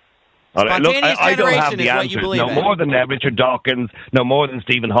 on it. Okay. All right, look, Spontaneous I don't have generation the is what answers. you believe No in. more than Richard Dawkins, no more than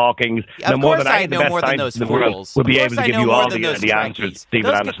Stephen Hawking, Of no more course than I any of the know best more than scientists those in the world fools. will be Of able course to I give know you more all than the those answers, Trekkies.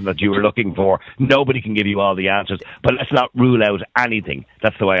 Stephen Those Anderson, that you were looking for. Nobody can give you all the answers, but let's not rule out anything.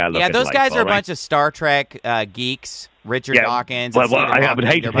 That's the way I look at Yeah, those life, guys are a all right? bunch of Star Trek geeks. Richard Dawkins. Well, and Stephen I Hawking, would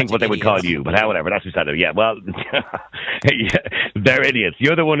hate they're to a think bunch what they of would call idiots. you, but however, that's what I do. Yeah, well, they're idiots.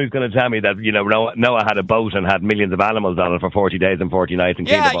 You're the one who's going to tell me that Noah had a boat and had millions of animals on it for 40 days and 40 nights and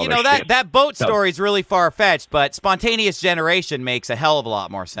cleaned up all their shit. that boat So- story is really far fetched, but spontaneous generation makes a hell of a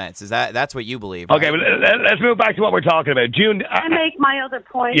lot more sense. That's what you believe? Okay, right? well, let's move back to what we're talking about. June. I make my other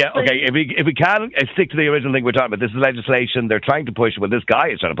point. Yeah, please? okay. If we can stick to the original thing we're talking about, this is legislation they're trying to push. Well, this guy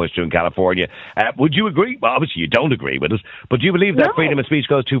is trying to push through in California. Would you agree? Well, obviously you don't agree with us, but do you believe that No. freedom of speech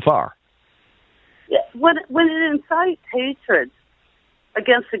goes too far? Yeah, when it incites hatred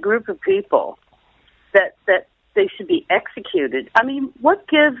against a group of people, that they should be executed. I mean, what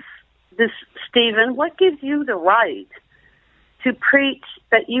gives you the right to preach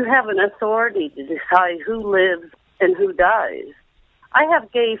that you have an authority to decide who lives and who dies? I have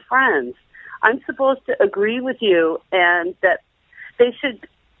gay friends. I'm supposed to agree with you, and that they should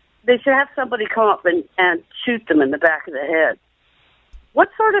have somebody come up and shoot them in the back of the head. What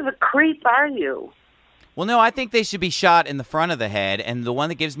sort of a creep are you? Well, no, I think they should be shot in the front of the head, and the one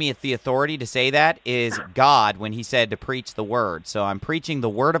that gives me the authority to say that is God when he said to preach the word. So I'm preaching the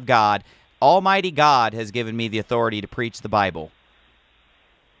word of God. Almighty God has given me the authority to preach the Bible.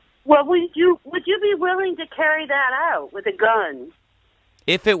 Well, would you be willing to carry that out with a gun?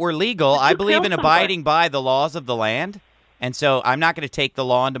 If it were legal, I believe kill in somebody. abiding by the laws of the land, and so I'm not going to take the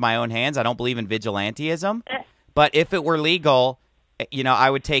law into my own hands. I don't believe in vigilantism, but if it were legal, I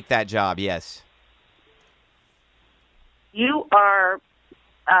would take that job, yes. You are,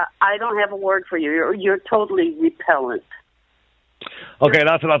 I don't have a word for you. You're totally repellent. Okay,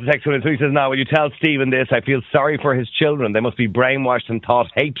 that's a lot to text 23 says, now, will you tell Stephen this? I feel sorry for his children. They must be brainwashed and taught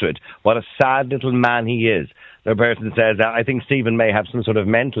hatred. What a sad little man he is. The person says, I think Stephen may have some sort of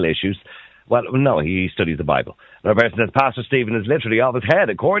mental issues. Well, no, he studies the Bible. Another person says, Pastor Stephen is literally off his head.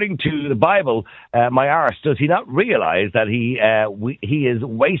 According to the Bible, my arse, does he not realize that he is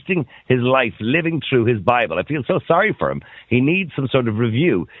wasting his life living through his Bible? I feel so sorry for him. He needs some sort of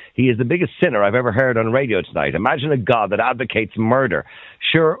review. He is the biggest sinner I've ever heard on radio tonight. Imagine a God that advocates murder.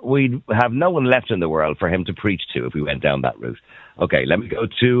 Sure, we'd have no one left in the world for him to preach to if we went down that route. Okay, let me go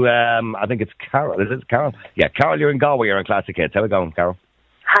to, I think it's Carol. Is it Carol? Yeah, Carol, you're in Galway. You're on Classic Hits. How are we going, Carol?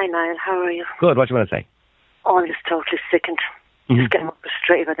 Hi, Niall. How are you? Good. What do you want to say? Oh, I'm just totally sickened. Just getting up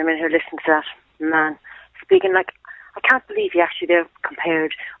straight about them in here listening to that man speaking. Like, I can't believe he actually there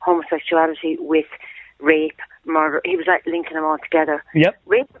compared homosexuality with rape, murder. He was like linking them all together. Yep.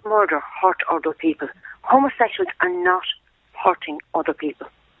 Rape and murder hurt other people. Homosexuals are not hurting other people.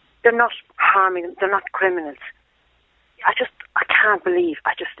 They're not harming them. They're not criminals. I can't believe,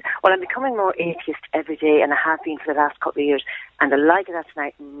 I'm becoming more atheist every day, and I have been for the last couple of years, and the like of that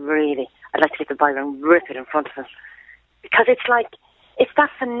tonight, really, I'd like to take the Bible and rip it in front of him. Because it's that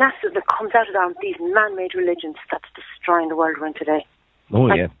fanaticism that comes out of these man-made religions that's destroying the world we're in today.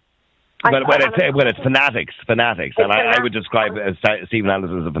 Oh, yeah. It's fanatics, and I would describe Stephen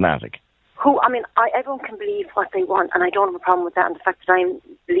Anderson as a fanatic. Everyone can believe what they want, and I don't have a problem with that, and the fact that I'm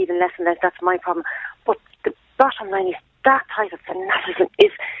believing less and less, that's my problem. But the bottom line is that type of fanaticism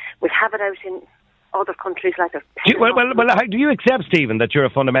we have it out in other countries like that. Do you accept, Stephen, that you're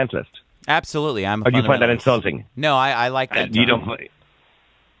a fundamentalist? Absolutely, I'm a fundamentalist. Or do you find that insulting? No, I like that term.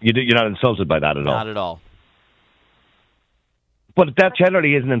 You're not insulted by that at all? Not at all. But that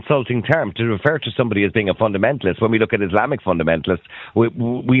generally is an insulting term to refer to somebody as being a fundamentalist. When we look at Islamic fundamentalists,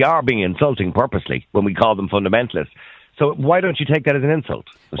 we are being insulting purposely when we call them fundamentalists. So why don't you take that as an insult?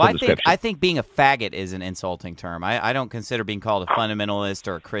 Well, I think being a faggot is an insulting term. I don't consider being called a fundamentalist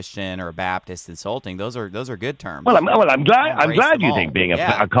or a Christian or a Baptist insulting. Those are good terms. Well, I'm glad you think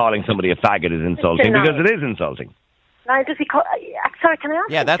calling somebody a faggot is insulting, because it is insulting. Now, does he call? Sorry, can I ask?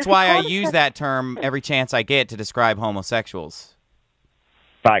 Yeah, that's why I use that term every chance I get to describe homosexuals.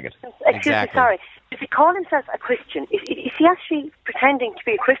 Faggot. Excuse me, sorry. Does he call himself a Christian? Is he actually pretending to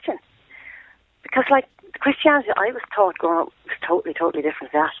be a Christian? Because, Christianity I was taught growing up was totally, totally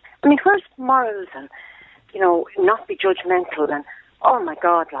different to that. I mean, where's morals and, not be judgmental and, oh my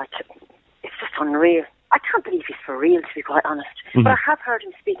God, it's just unreal. I can't believe he's for real, to be quite honest. Mm-hmm. But I have heard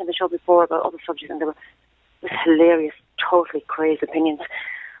him speak on the show before about other subjects, and there was hilarious, totally crazy opinions.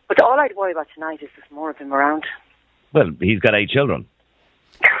 But all I'd worry about tonight is there's more of him around. Well, he's got 8 children.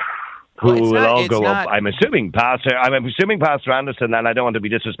 Who will all grow up? I'm assuming Pastor Anderson, and I don't want to be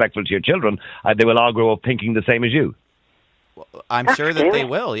disrespectful to your children. They will all grow up thinking the same as you. Well, I'm sure that they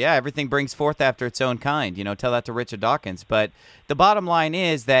will. Yeah, everything brings forth after its own kind. Tell that to Richard Dawkins. But the bottom line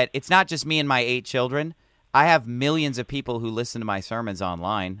is that it's not just me and my 8 children. I have millions of people who listen to my sermons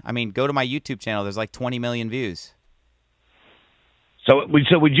online. I mean, go to my YouTube channel. There's 20 million views. So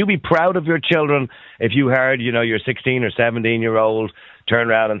would you be proud of your children if you heard, your 16 or 17-year-old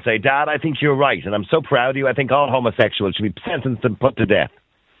turn around and say, Dad, I think you're right, and I'm so proud of you. I think all homosexuals should be sentenced and put to death.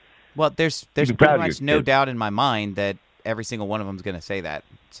 Well, there's pretty much no doubt in my mind that every single one of them is going to say that.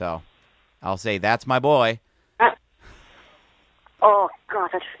 So I'll say, that's my boy. Oh, God,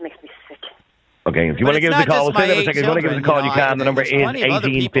 that just makes me sick. Okay, if you want to give us a call, say that a second. If you want to give us a call, you can. The number is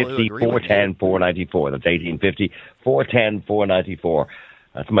 1850-410-494. That's 1850-410-494.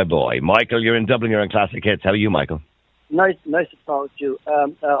 That's my boy. Michael, you're in Dublin. You're in Classic Hits. How are you, Michael? Nice to talk to you.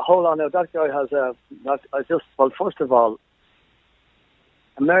 Hold on now. That guy has first of all,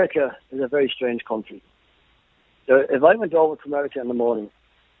 America is a very strange country. So if I went over to America in the morning,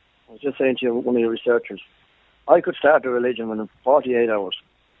 I was just saying to you, one of your researchers, I could start a religion within 48 hours.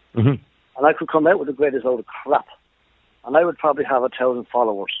 Mm-hmm. And I could come out with the greatest load of crap. And I would probably have 1,000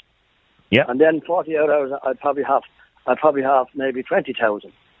 followers. Yeah. And then 48 hours, I'd probably have maybe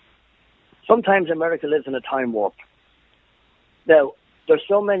 20,000. Sometimes America lives in a time warp. Now, there's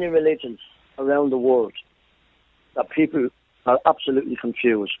so many religions around the world that people are absolutely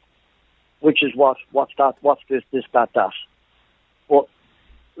confused. Which is what's this, that. But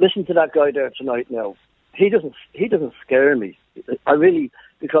listen to that guy there tonight now. He doesn't scare me.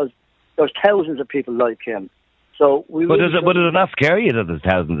 Because there's thousands of people like him. So But does it not scare you that there's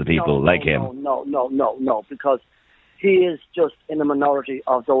thousands of people like him? No, because he is just in a minority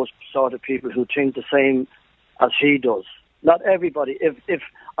of those sort of people who think the same as he does. Not everybody. If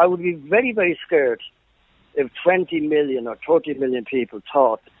I would be very, very scared if 20 million or 30 million people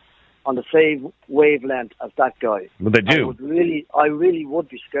thought on the same wavelength as that guy. Well, they do. I really would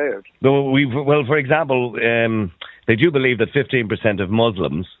be scared. Well, for example, they do believe that 15% of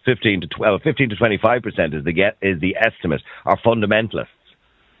Muslims, 15 to 25% is the estimate, are fundamentalists.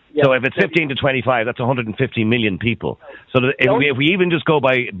 Yeah. So if it's 15 to 25, that's 150 million people. So if we even just go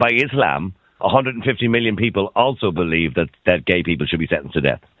by Islam, 150 million people also believe that gay people should be sentenced to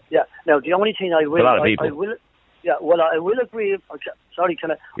death. Yeah. Now, the only thing I will... A lot of people. I will agree... Sorry,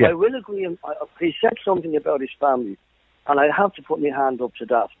 can I... Yeah. I will agree... He said something about his family, and I have to put my hand up to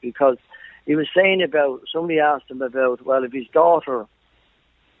that, because he was saying about... Somebody asked him about, well, if his daughter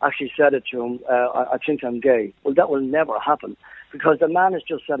actually said it to him, I think I'm gay. Well, that will never happen, because the man has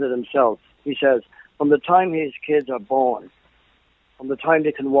just said it himself. He says, from the time his kids are born, from the time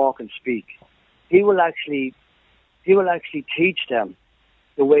they can walk and speak, he will actually teach them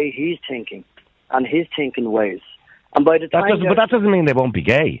the way he's thinking and his thinking ways. And by the time but that doesn't mean they won't be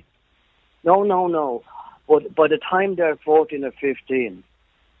gay. No. But by the time they're 14 or 15,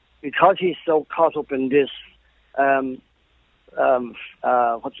 because he's so caught up in this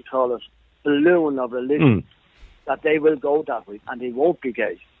balloon of religion, that they will go that way and they won't be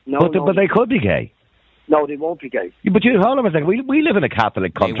gay. But they could be gay. No, they won't be gay. But hold on a second. We live in a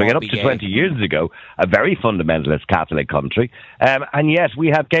Catholic country, and up to 20 years ago, a very fundamentalist Catholic country, and yet we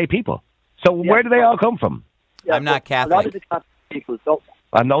have gay people. So where do they all come from? Yeah, I'm not Catholic. A lot of the Catholic people don't.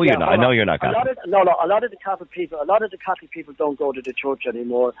 I know you're not. I know you're not Catholic. A lot of the Catholic people don't go to the church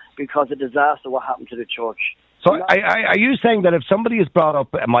anymore because of the disaster what happened to the church. So are you saying that if somebody is brought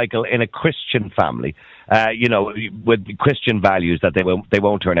up, Michael, in a Christian family, with Christian values, that they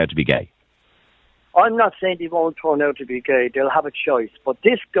won't turn out to be gay? I'm not saying they won't turn out to be gay. They'll have a choice. But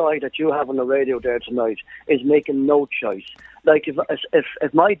this guy that you have on the radio there tonight is making no choice. Like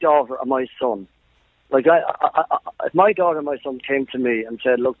if my daughter or my son, if my daughter and my son came to me and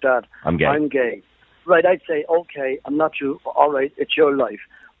said, "Look, Dad, I'm gay," right? I'd say, "Okay, I'm not you. All right, it's your life."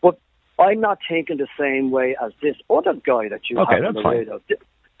 But I'm not thinking the same way as this other guy that you have on the radio.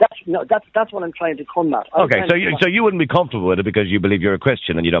 That's what I'm trying to come at. Okay, so you wouldn't be comfortable with it because you believe you're a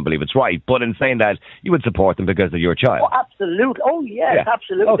Christian and you don't believe it's right. But in saying that, you would support them because they're your child. Oh, absolutely. Oh, yes,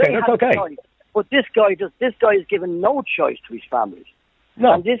 absolutely. Okay, that's okay. But this guy is given no choice to his family.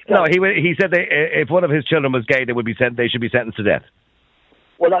 No, and this guy, he said if one of his children was gay, they should be sentenced to death.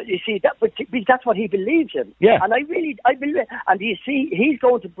 Well, you see, that's what he believes in. Yeah. And I believe, and you see, he's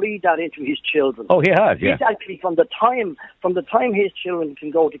going to breed that into his children. Oh, he has, yeah. He's actually, from the time his children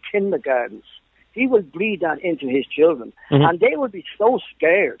can go to kindergartens, he will breed that into his children. Mm-hmm. And they will be so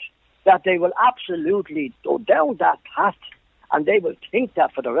scared that they will absolutely go down that path, and they will think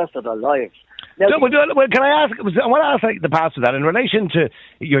that for the rest of their lives. Now, can I ask? I want to ask the pastor that in relation to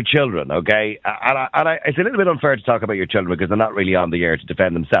your children, okay? It's a little bit unfair to talk about your children because they're not really on the air to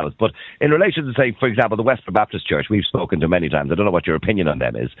defend themselves. But in relation to, say, for example, the Westboro Baptist Church, we've spoken to many times. I don't know what your opinion on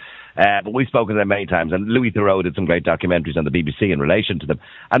them is, but we've spoken to them many times. And Louis Theroux did some great documentaries on the BBC in relation to them.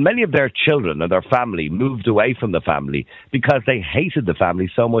 And many of their children and their family moved away from the family because they hated the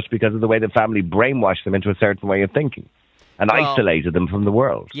family so much because of the way the family brainwashed them into a certain way of thinking. And isolated them from the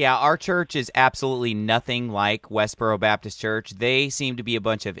world. Yeah, our church is absolutely nothing like Westboro Baptist Church. They seem to be a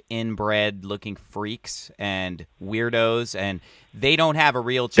bunch of inbred-looking freaks and weirdos, and they don't have a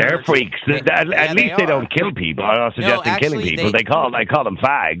real church. They're freaks. At least they don't kill people. I'm not suggesting killing people. They call them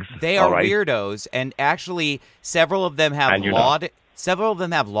fags. They are weirdos, and actually, several of them have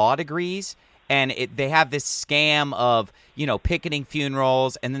law degrees. And they have this scam of, picketing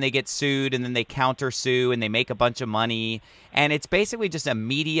funerals, and then they get sued, and then they counter-sue, and they make a bunch of money. And it's basically just a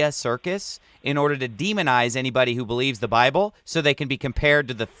media circus in order to demonize anybody who believes the Bible so they can be compared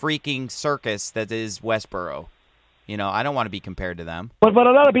to the freaking circus that is Westboro. I don't want to be compared to them. But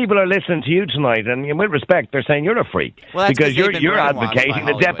a lot of people are listening to you tonight, and with respect, they're saying you're a freak. Well, because you're advocating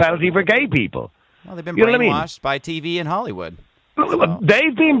the death penalty for gay people. Well, they've been brainwashed by TV in Hollywood. So.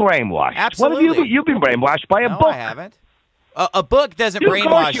 They've been brainwashed. Absolutely. What have you've been brainwashed by a book? No, I haven't. A book doesn't brainwash you. Of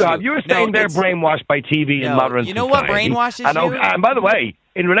course you have. You're saying they're brainwashed by TV and modern society. You know what brainwashes you? And by the way,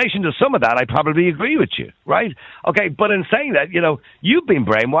 in relation to some of that, I probably agree with you, right? Okay, but in saying that, you've been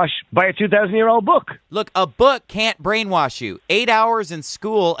brainwashed by a 2,000-year-old book. Look, a book can't brainwash you. 8 hours in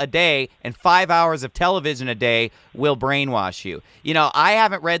school a day and 5 hours of television a day will brainwash you. I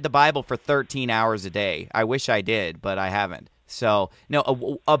haven't read the Bible for 13 hours a day. I wish I did, but I haven't. So,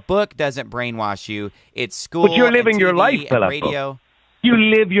 no, a book doesn't brainwash you. It's school. But you're living your life by that radio. Book. You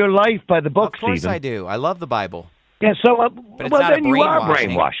live your life by the book, Stephen. Of course I do. I love the Bible. Yeah, so then you are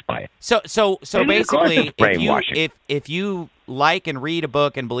brainwashed by it. So basically, if you like and read a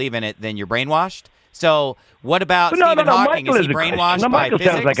book and believe in it, then you're brainwashed. So what about Stephen Hawking? Michael is he brainwashed by Michael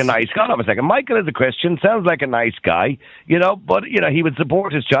physics? Sounds like a nice guy. Hold on a second. Michael is a Christian, sounds like a nice guy, but he would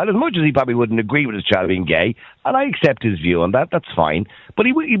support his child as much as he probably wouldn't agree with his child being gay, and I accept his view on that. That's fine, but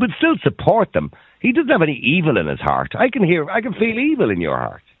he would still support them. He doesn't have any evil in his heart. I can feel evil in your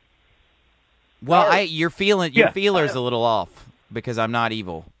heart. Well, your feeler's a little off because I'm not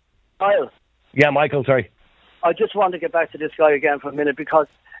evil. Kyle. Yeah, Michael. Sorry. I just want to get back to this guy again for a minute because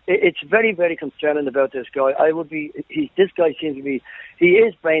it's very, very concerning about this guy. This guy seems to be, he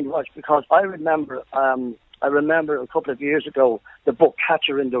is brainwashed because I remember a couple of years ago the book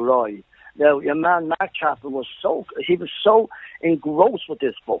Catcher in the Rye. Now, your man Mark Chapman was so engrossed with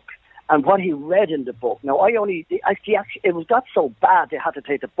this book and what he read in the book. Now, it got so bad they had to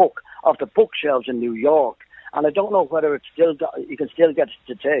take the book off the bookshelves in New York, and I don't know whether you can still get it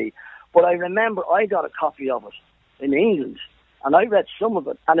today. But I remember I got a copy of it in England. And I read some of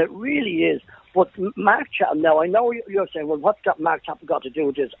it, and it really is. But Mark Chapman, now I know you're saying, well, what's got Mark Chapman got to do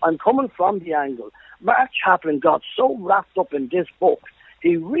with this? I'm coming from the angle. Mark Chapman got so wrapped up in this book,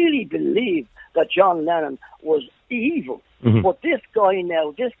 he really believed that John Lennon was evil. Mhm. But this guy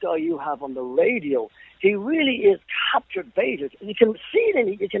you have on the radio, he really is captured baited. You can see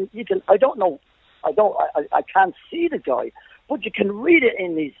it you can I don't know, I can't see the guy, but you can read it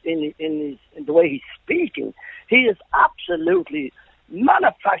in the way he's speaking. He is absolutely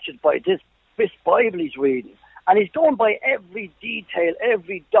manufactured by this Bible he's reading. And he's going by every detail,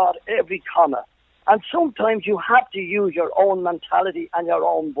 every dot, every comma. And sometimes you have to use your own mentality and your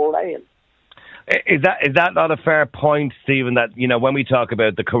own brain. Is that not a fair point, Stephen, that, when we talk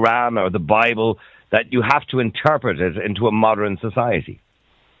about the Quran or the Bible, that you have to interpret it into a modern society?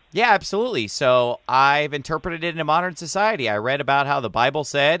 Yeah, absolutely. So I've interpreted it in a modern society. I read about how the Bible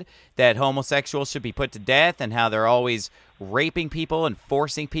said that homosexuals should be put to death and how they're always raping people and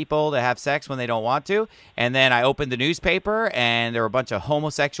forcing people to have sex when they don't want to. And then I opened the newspaper and there were a bunch of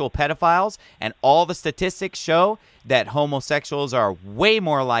homosexual pedophiles, and all the statistics show that homosexuals are way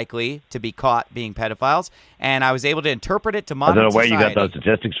more likely to be caught being pedophiles. And I was able to interpret it to modern I don't know where society. you got those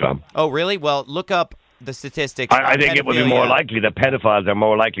statistics from. Oh, really? Well, look up the statistics. I think it would be more likely that pedophiles are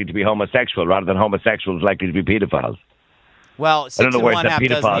more likely to be homosexual rather than homosexuals likely to be pedophiles. Well, I don't know where that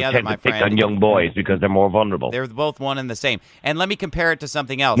half-dozen the pedophiles other, tend my to pick friend. on young boys because they're more vulnerable. They're both one and the same. And let me compare it to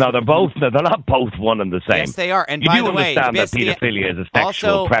something else. No, they're not both one and the same. Yes, they are. And you by do the way, understand that pedophilia is a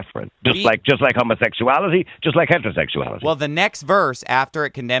sexual also, preference, just like homosexuality, just like heterosexuality. Well, the next verse after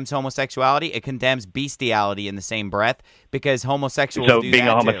it condemns homosexuality, it condemns bestiality in the same breath, because homosexuals so do being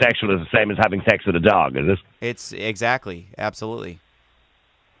that a homosexual too. is the same as having sex with a dog, is it? It's exactly, absolutely.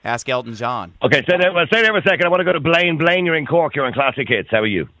 Ask Elton John. Okay, stay there for a second. I want to go to Blaine. Blaine, you're in Cork. You're on Classic Hits. How are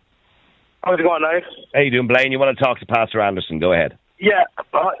you? How's it going, Niall? How you doing, Blaine? You want to talk to Pastor Anderson? Go ahead. Yeah,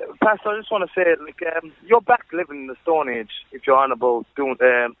 Pastor, I just want to say, you're back living in the Stone Age if you're on about doing,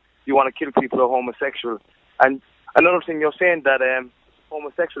 you want to kill people who are homosexual. And another thing, you're saying that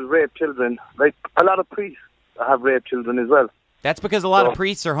homosexuals rape children. Like, a lot of priests have raped children as well. That's because a lot of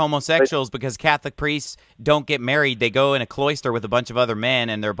priests are homosexuals, because Catholic priests don't get married. They go in a cloister with a bunch of other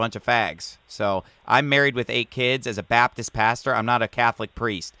men, and they're a bunch of fags. So I'm married with 8 kids as a Baptist pastor. I'm not a Catholic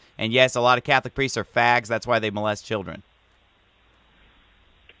priest. And yes, a lot of Catholic priests are fags. That's why they molest children.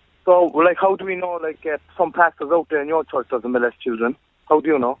 So, how do we know, some pastors out there in your church doesn't molest children? How do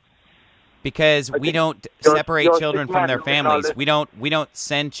you know? Because we don't separate you're children sick from man their looking at all families. this. We don't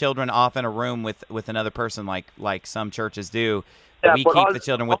send children off in a room with another person like some churches do. Yeah, we but keep all- the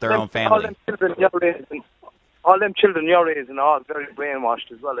children with their all own them- All family. them children you're raising are all very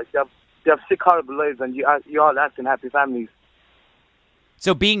brainwashed as well. They have sick, horrible lives, and you all act in happy families.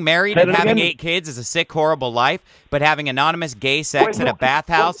 So being married and having 8 kids is a sick, horrible life, but having anonymous gay sex in a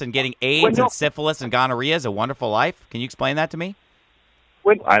bathhouse and getting AIDS and syphilis and gonorrhea is a wonderful life. Can you explain that to me?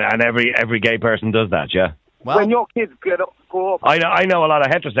 And every gay person does that, yeah. Well, when your kids grow up, I know a lot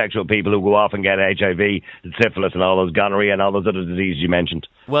of heterosexual people who go off and get HIV, and syphilis, and all those gonorrhea and all those other diseases you mentioned.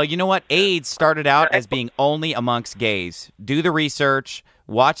 Well, you know what? AIDS started out as being only amongst gays. Do the research,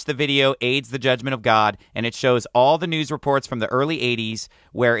 watch the video, AIDS, the Judgment of God, and it shows all the news reports from the early 80s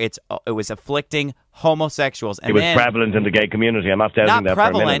where it was afflicting homosexuals. And it was then, prevalent in the gay community. I'm not doubting that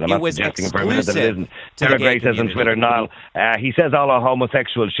prevalent, for a minute. I'm not it was suggesting for a minute that it exclusive isn't. to the Sarah gay Gray says on community. Twitter, Niall, he says all our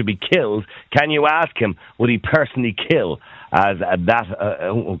homosexuals should be killed. Can you ask him, would he personally kill? As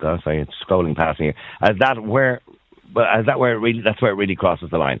oh God, sorry, it's scrolling past me here. That's where it really crosses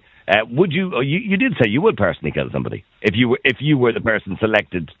the line. Would you? You did say you would personally kill somebody if you were the person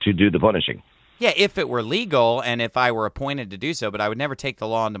selected to do the punishing. Yeah, if it were legal and if I were appointed to do so, but I would never take the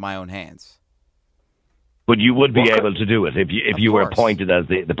law into my own hands. But you would be able to do it if you were appointed as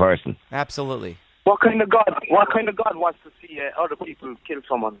the person. Absolutely. What kind of God wants to see other people kill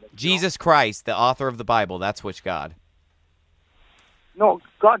someone? Jesus Christ, the author of the Bible, that's which God. No,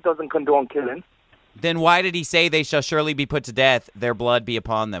 God doesn't condone killing. Then why did he say they shall surely be put to death, their blood be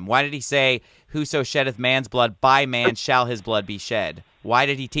upon them? Why did he say, whoso sheddeth man's blood, by man shall his blood be shed? Why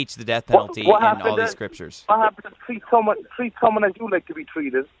did he teach the death penalty in all these scriptures? What happened to treat someone as you like to be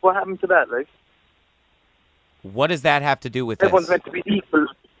treated? What happened to that, right? What does that have to do with Everyone's this? meant to be equal.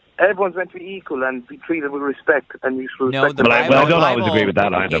 Everyone's meant to be equal and be treated with respect, and you should respect. the I don't always agree with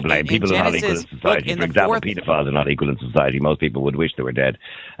that either, Blaine. in People are not equal in Genesis, society. look, in For the example, fourth- paedophiles are not equal in society. Most people would wish they were dead.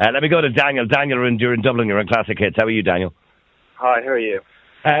 Let me go to Daniel. Daniel, you're in Dublin. You're in Classic Hits. How are you, Daniel? Hi, how are you?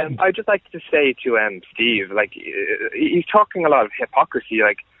 I'd just like to say to Steve, he's talking a lot of hypocrisy.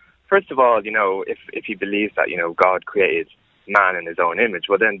 First of all, if he believes that, God created man in his own image,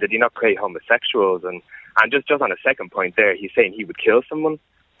 well then did he not create homosexuals? And just on a second point there, he's saying he would kill someone.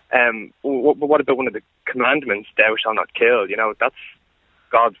 What about one of the commandments, thou shalt not kill? That's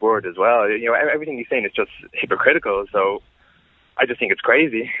God's word as well. Everything he's saying is just hypocritical. So I just think it's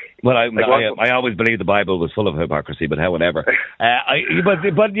crazy. Well, I always believed the Bible was full of hypocrisy, but however.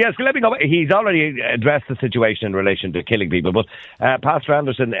 But yes, let me go. He's already addressed the situation in relation to killing people. But Pastor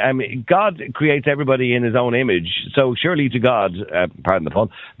Anderson, God creates everybody in his own image. So surely to God, pardon the pun,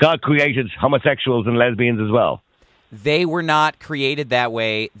 God created homosexuals and lesbians as well. They were not created that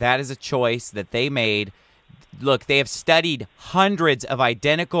way. That is a choice that they made. Look, they have studied hundreds of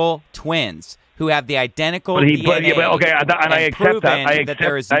identical twins who have the identical DNA, and I accept that.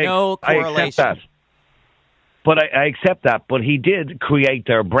 There is no correlation. I accept that. But I accept that. But he did create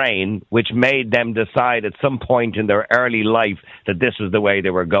their brain, which made them decide at some point in their early life that this was the way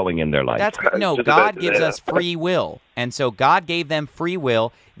they were going in their life. God gives us free will. And so God gave them free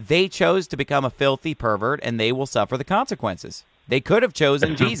will. They chose to become a filthy pervert, and they will suffer the consequences. They could have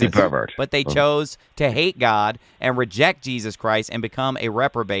chosen Jesus, but they chose to hate God and reject Jesus Christ and become a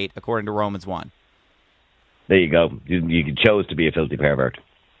reprobate, according to Romans 1. There you go. You chose to be a filthy pervert,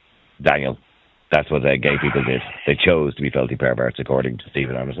 Daniel. That's what gay people did. They chose to be filthy perverts, according to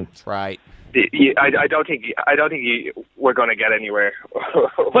Stephen Anderson. That's right. I don't think we're going to get anywhere.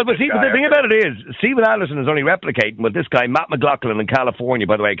 But see, the thing about it is, Stephen Anderson is only replicating what this guy, Matt McLaughlin in California,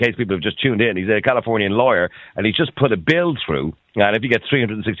 by the way, in case people have just tuned in, he's a Californian lawyer, and he's just put a bill through, and if he gets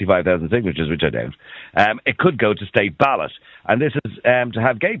 365,000 signatures, which I doubt, it could go to state ballot. And this is to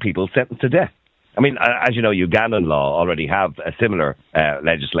have gay people sentenced to death. I mean, as you know, Ugandan law already have a similar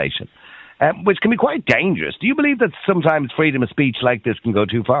legislation, which can be quite dangerous. Do you believe that sometimes freedom of speech like this can go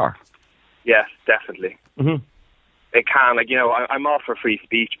too far? Yes, definitely. Mm-hmm. It can. I'm all for free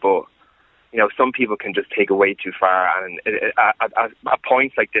speech, but, some people can just take it way too far. And at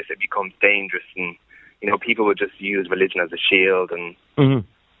points like this, it becomes dangerous. And, people would just use religion as a shield. And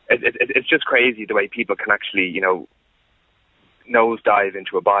it's just crazy the way people can actually, nosedive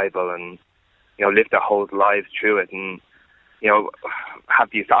into a Bible and, live their whole lives through it. And,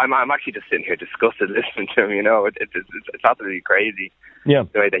 have these. I'm actually just sitting here disgusted listening to him. It's absolutely crazy. Yeah,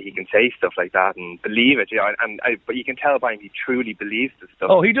 the way that he can say stuff like that and believe it. But you can tell by him he truly believes this stuff.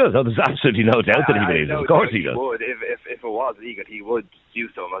 Oh, he does. Oh, there's absolutely no doubt that he believes it. Of course he does. Would. If it was legal, he would do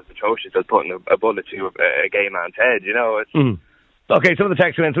something as atrocious as putting a bullet to a gay man's head. Okay, some of the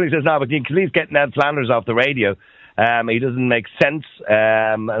text in. Somebody says, "No, but you can at least get Ned Flanders off the radio. He doesn't make sense."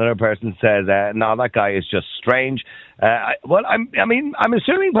 Another person says, "No, that guy is just strange." I'm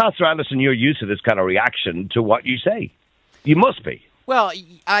assuming, Pastor Anderson, you're used to this kind of reaction to what you say. You must be. Well,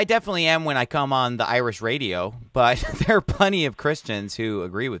 I definitely am when I come on the Irish radio, but there are plenty of Christians who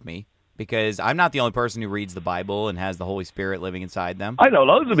agree with me because I'm not the only person who reads the Bible and has the Holy Spirit living inside them. I know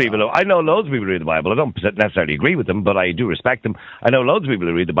loads of people who read the Bible. I don't necessarily agree with them, but I do respect them. I know loads of people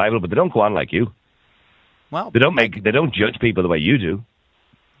who read the Bible, but they don't go on like you. Well, they don't judge people the way you do.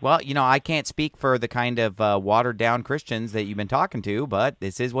 Well, I can't speak for the kind of watered-down Christians that you've been talking to, but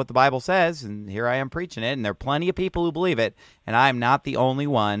this is what the Bible says, and here I am preaching it, and there are plenty of people who believe it, and I'm not the only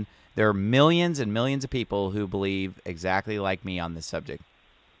one. There are millions and millions of people who believe exactly like me on this subject.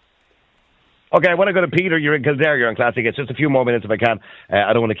 Okay, I want to go to Peter. You're in Kildare. You're on Classic Hits. Just a few more minutes if I can.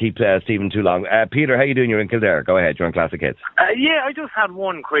 I don't want to keep Stephen too long. Peter, how you doing? You're in Kildare. Go ahead. You're on Classic Hits. Yeah, I just had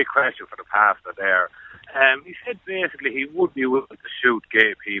one quick question for the pastor there. He said basically he would be willing to shoot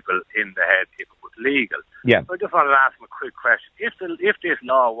gay people in the head if it was legal. Yeah. So I just wanted to ask him a quick question. If this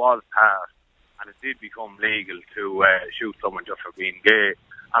law was passed and it did become legal to shoot someone just for being gay,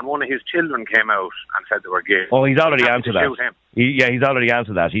 and one of his children came out and said they were gay. Oh, he's already answered that. Shoot him. He's already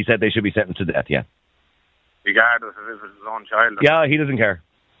answered that. He said they should be sentenced to death, yeah. Regardless of if it's his own child. Yeah, he doesn't care.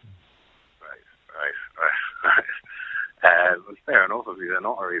 Right. Well, fair enough. If he's a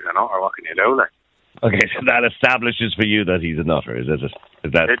nutter, he's a nutter. What can you do, like? Okay, so that establishes for you that he's a nutter, is it?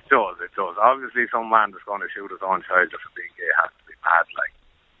 Is that? It does. Obviously, some man that's going to shoot his own child just for being gay has to be mad, like.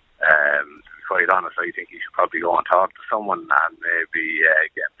 To be quite honest, I think he should probably go and talk to someone and maybe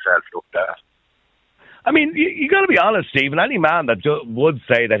get himself looked at. I mean, you got to be honest, Stephen. Any man that would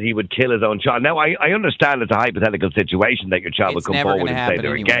say that he would kill his own child. Now, I understand it's a hypothetical situation that your child would come forward and say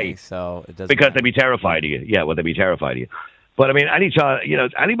they're gay, so it doesn't because matter. they'd be terrified of you. Yeah, well, they'd be terrified of you. But I mean, any child,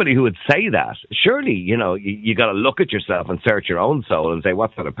 anybody who would say that, surely, you got to look at yourself and search your own soul and say,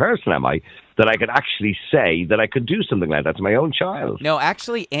 what sort of person am I that I could actually say that I could do something like that to my own child? No,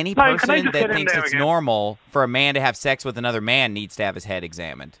 actually, any person that thinks it's normal for a man to have sex with another man needs to have his head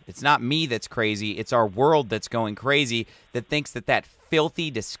examined. It's not me that's crazy. It's our world that's going crazy that thinks that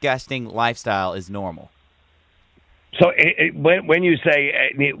filthy, disgusting lifestyle is normal. So when you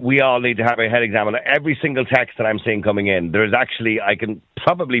say we all need to have our head examined, every single text that I'm seeing coming in, there's actually, I can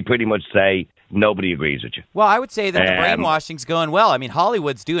probably pretty much say nobody agrees with you. Well, I would say that the brainwashing's going well. I mean,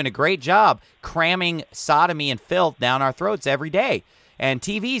 Hollywood's doing a great job cramming sodomy and filth down our throats every day. And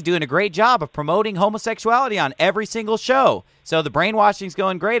TV's doing a great job of promoting homosexuality on every single show. So the brainwashing's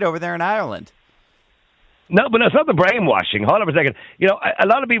going great over there in Ireland. No, but it's not the brainwashing. Hold on for a second. You know, a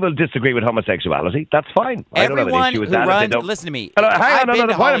lot of people disagree with homosexuality. That's fine. I don't have an issue with that. Listen to me. Hang on,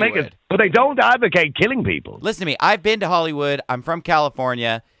 the point I'm making is, but they don't advocate killing people. Listen to me. I've been to Hollywood. I'm from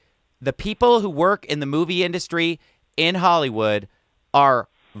California. The people who work in the movie industry in Hollywood are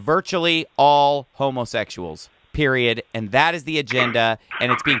virtually all homosexuals, period. And that is the agenda, and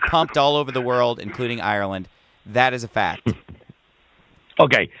it's being pumped all over the world, including Ireland. That is a fact.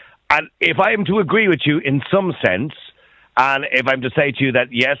 Okay. And if I am to agree with you in some sense, and if I'm to say to you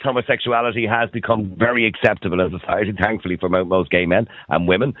that, yes, homosexuality has become very acceptable in society, thankfully for most gay men and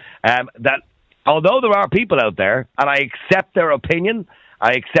women, that although there are people out there, and I accept their opinion,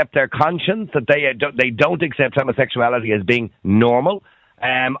 I accept their conscience, that they don't accept homosexuality as being normal,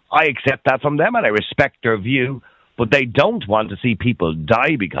 I accept that from them, and I respect their view, but they don't want to see people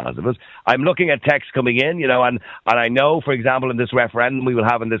die because of it. I'm looking at texts coming in, you know, and I know, for example, in this referendum we will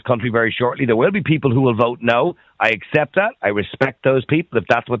have in this country very shortly, there will be people who will vote no. I accept that. I respect those people if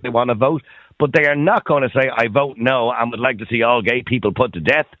that's what they want to vote. But they are not going to say, I vote no and would like to see all gay people put to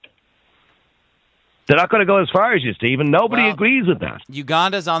death. They're not going to go as far as you, Stephen. Nobody agrees with that.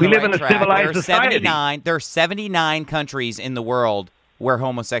 Uganda's on the right track. We live in a civilized society. There are 79 countries in the world where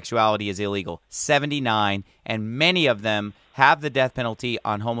homosexuality is illegal. 79, and many of them have the death penalty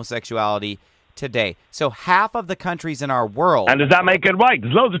on homosexuality today. So half of the countries in our world... And does that make it right?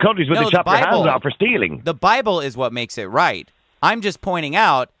 There's loads of countries where they chop their hands off for stealing. The Bible is what makes it right. I'm just pointing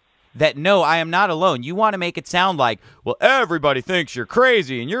out that, no, I am not alone. You want to make it sound like, well, everybody thinks you're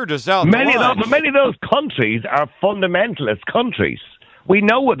crazy and you're just out many of those countries are fundamentalist countries. We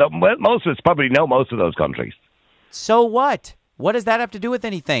know what most of us probably know most of those countries. So what? What does that have to do with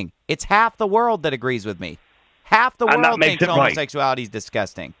anything? It's half the world that agrees with me. Half the world thinks homosexuality is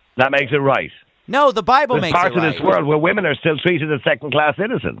disgusting. That makes it right. No, the Bible makes it right. There's parts of this world where women are still treated as second-class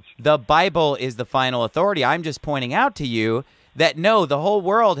citizens. The Bible is the final authority. I'm just pointing out to you that, no, the whole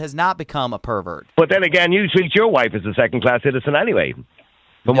world has not become a pervert. But then again, you treat your wife as a second-class citizen anyway,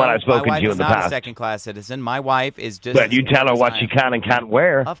 from what I've spoken to you in the past. My wife is not a second-class citizen. My wife is just... Well, you tell her what she can and can't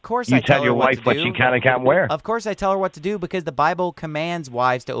wear. Of course I tell her what to do. You tell your wife what she can and can't wear. Of course I tell her what to do, because the Bible commands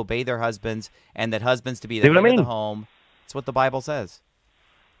wives to obey their husbands and that husbands to be the head of the home. That's what the Bible says.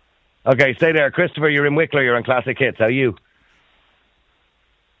 Okay, stay there. Christopher, you're in Wicklow. You're on Classic Hits. How are you?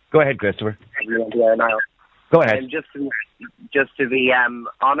 Go ahead, Christopher. Yeah, Niall. Go ahead. Just to be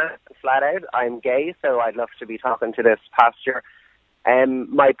honest, flat out, I'm gay, so I'd love to be talking to this pastor.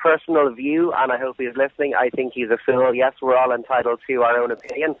 My personal view, and I hope he's listening, I think he's a fool. Yes, we're all entitled to our own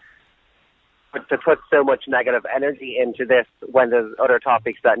opinion. But to put so much negative energy into this when there's other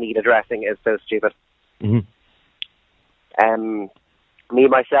topics that need addressing is so stupid. Mm-hmm. Me,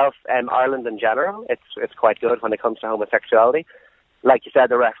 myself, Ireland in general, it's quite good when it comes to homosexuality. Like you said,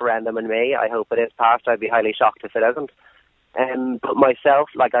 the referendum in May, I hope it is passed. I'd be highly shocked if it isn't. But myself,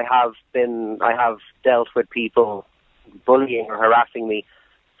 like I have dealt with people bullying or harassing me.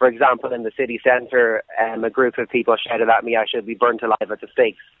 For example, in the city centre, a group of people shouted at me I should be burnt alive at the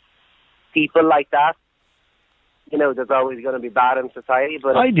stakes. People like that, you know, there's always going to be bad in society.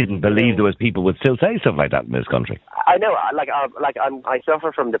 But I didn't believe there was people would still say stuff like that in this country. I know, I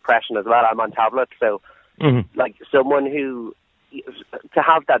suffer from depression as well. I'm on tablets, so like someone who, to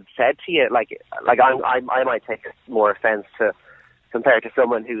have that said to you, I might take more offence to compared to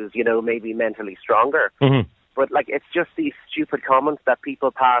someone who's, you know, maybe mentally stronger. But like, it's just these stupid comments that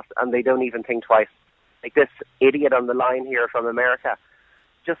people pass and they don't even think twice. Like this idiot on the line here from America,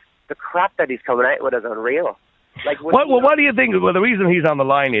 just the crap that he's coming out with is unreal. Like, what do you think? Well, the reason he's on the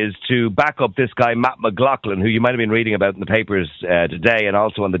line is to back up this guy, Matt McLaughlin, who you might have been reading about in the papers today and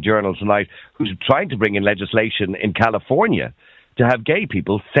also in the Journal tonight, who's trying to bring in legislation in California to have gay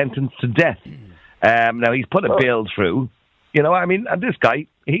people sentenced to death. Now, he's put a bill through, you know, I mean, and this guy,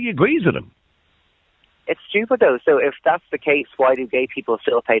 he agrees with him. It's stupid, though. So if that's the case, why do gay people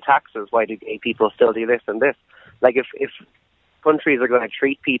still pay taxes? Why do gay people still do this and this? Like, if countries are going to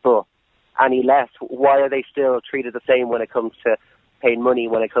treat people any less, why are they still treated the same when it comes to paying money,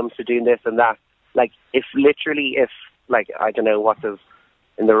 when it comes to doing this and that? Like, if I don't know what does,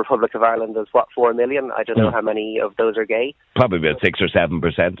 in the Republic of Ireland, there's 4 million? I don't know how many of those are gay. Probably about 6 or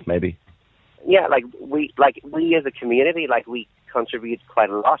 7%, maybe. Yeah, we as a community, we contribute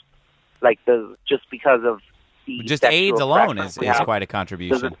quite a lot. Like, just because of the Just sexual AIDS alone preference is we have. quite a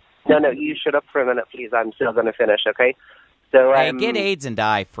contribution. No, you shut up for a minute, please. I'm still going to finish, okay? So, hey, get AIDS and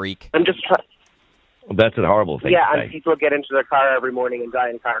die, freak. I'm just trying. That's a horrible thing Yeah, to and say. people get into their car every morning and die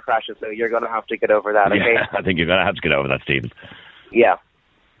in car crashes, so you're going to have to get over that, okay? Yeah, I think you're going to have to get over that, Stephen. Yeah.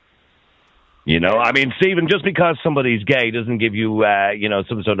 You know, I mean, Stephen, just because somebody's gay doesn't give you,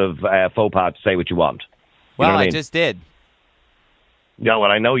 some sort of faux pas to say what you want. You know Well, what I mean? just did. Yeah,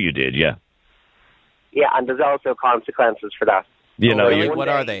 well, I know you did, yeah. Yeah, and there's also consequences for that. You know, really? you, What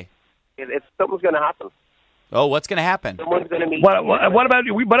are they? Something's going to happen. Oh, what's going to happen? Someone's going to meet. what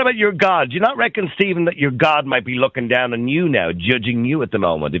about your God? Do you not reckon, Stephen, that your God might be looking down on you now, judging you at the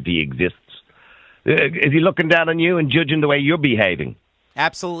moment, if he exists? Is he looking down on you and judging the way you're behaving?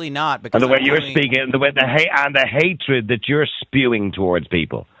 Absolutely not. Because And the way I'm you're doing- speaking, and the hatred that you're spewing towards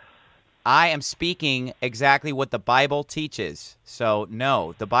people. I am speaking exactly what the Bible teaches. So,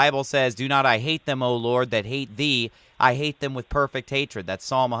 no, the Bible says, do not I hate them, O Lord, that hate thee. I hate them with perfect hatred. That's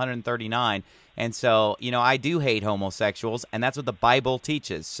Psalm 139. And so, I do hate homosexuals, and that's what the Bible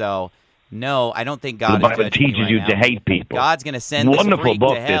teaches. So, no, I don't think God The is Bible judging me teaches right you now. to hate people. God's going to send Wonderful this freak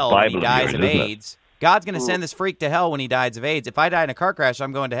book, to this hell when he Bible of dies yours, of isn't it? AIDS. God's going to send this freak to hell when he dies of AIDS. If I die in a car crash,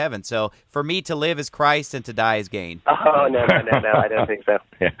 I'm going to heaven. So for me to live is Christ and to die is gain. Oh, no, I don't think so.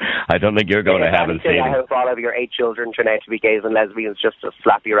 Yeah, I don't think you're going to heaven, Actually, I Stephen. hope all of your 8 children turn out to be gays and lesbians just to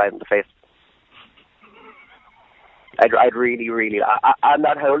slap you right in the face. I'd really, I'm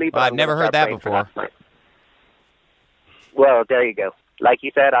not holy, but Well, I've I'm never gonna heard start that praying for before. that. Well, there you go. Like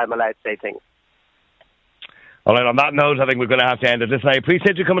you said, I'm allowed to say things. All right, on that note, I think we're going to have to end it. Listen, I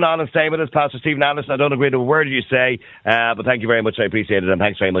appreciate you coming on and staying with us, Pastor Stephen Anderson. I don't agree with a word you say, but thank you very much. I appreciate it, and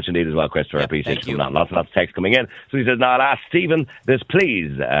thanks very much indeed as well, Christopher. I appreciate you coming on. Lots and lots of text coming in. So he says, now I'll ask Stephen this,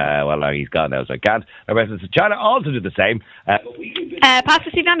 please. Well, he's gone now, so I can't. The rest of China also do the same. Pastor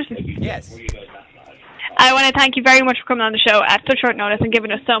Stephen Anderson. Yes. I want to thank you very much for coming on the show at such short notice and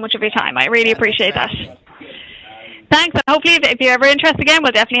giving us so much of your time. I really appreciate that. Thanks, and hopefully if you're ever interested again,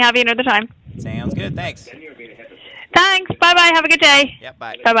 we'll definitely have you another time. Sounds good. Thanks. Thanks. Bye-bye. Have a good day. Yep,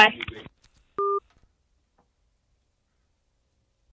 bye. Bye-bye.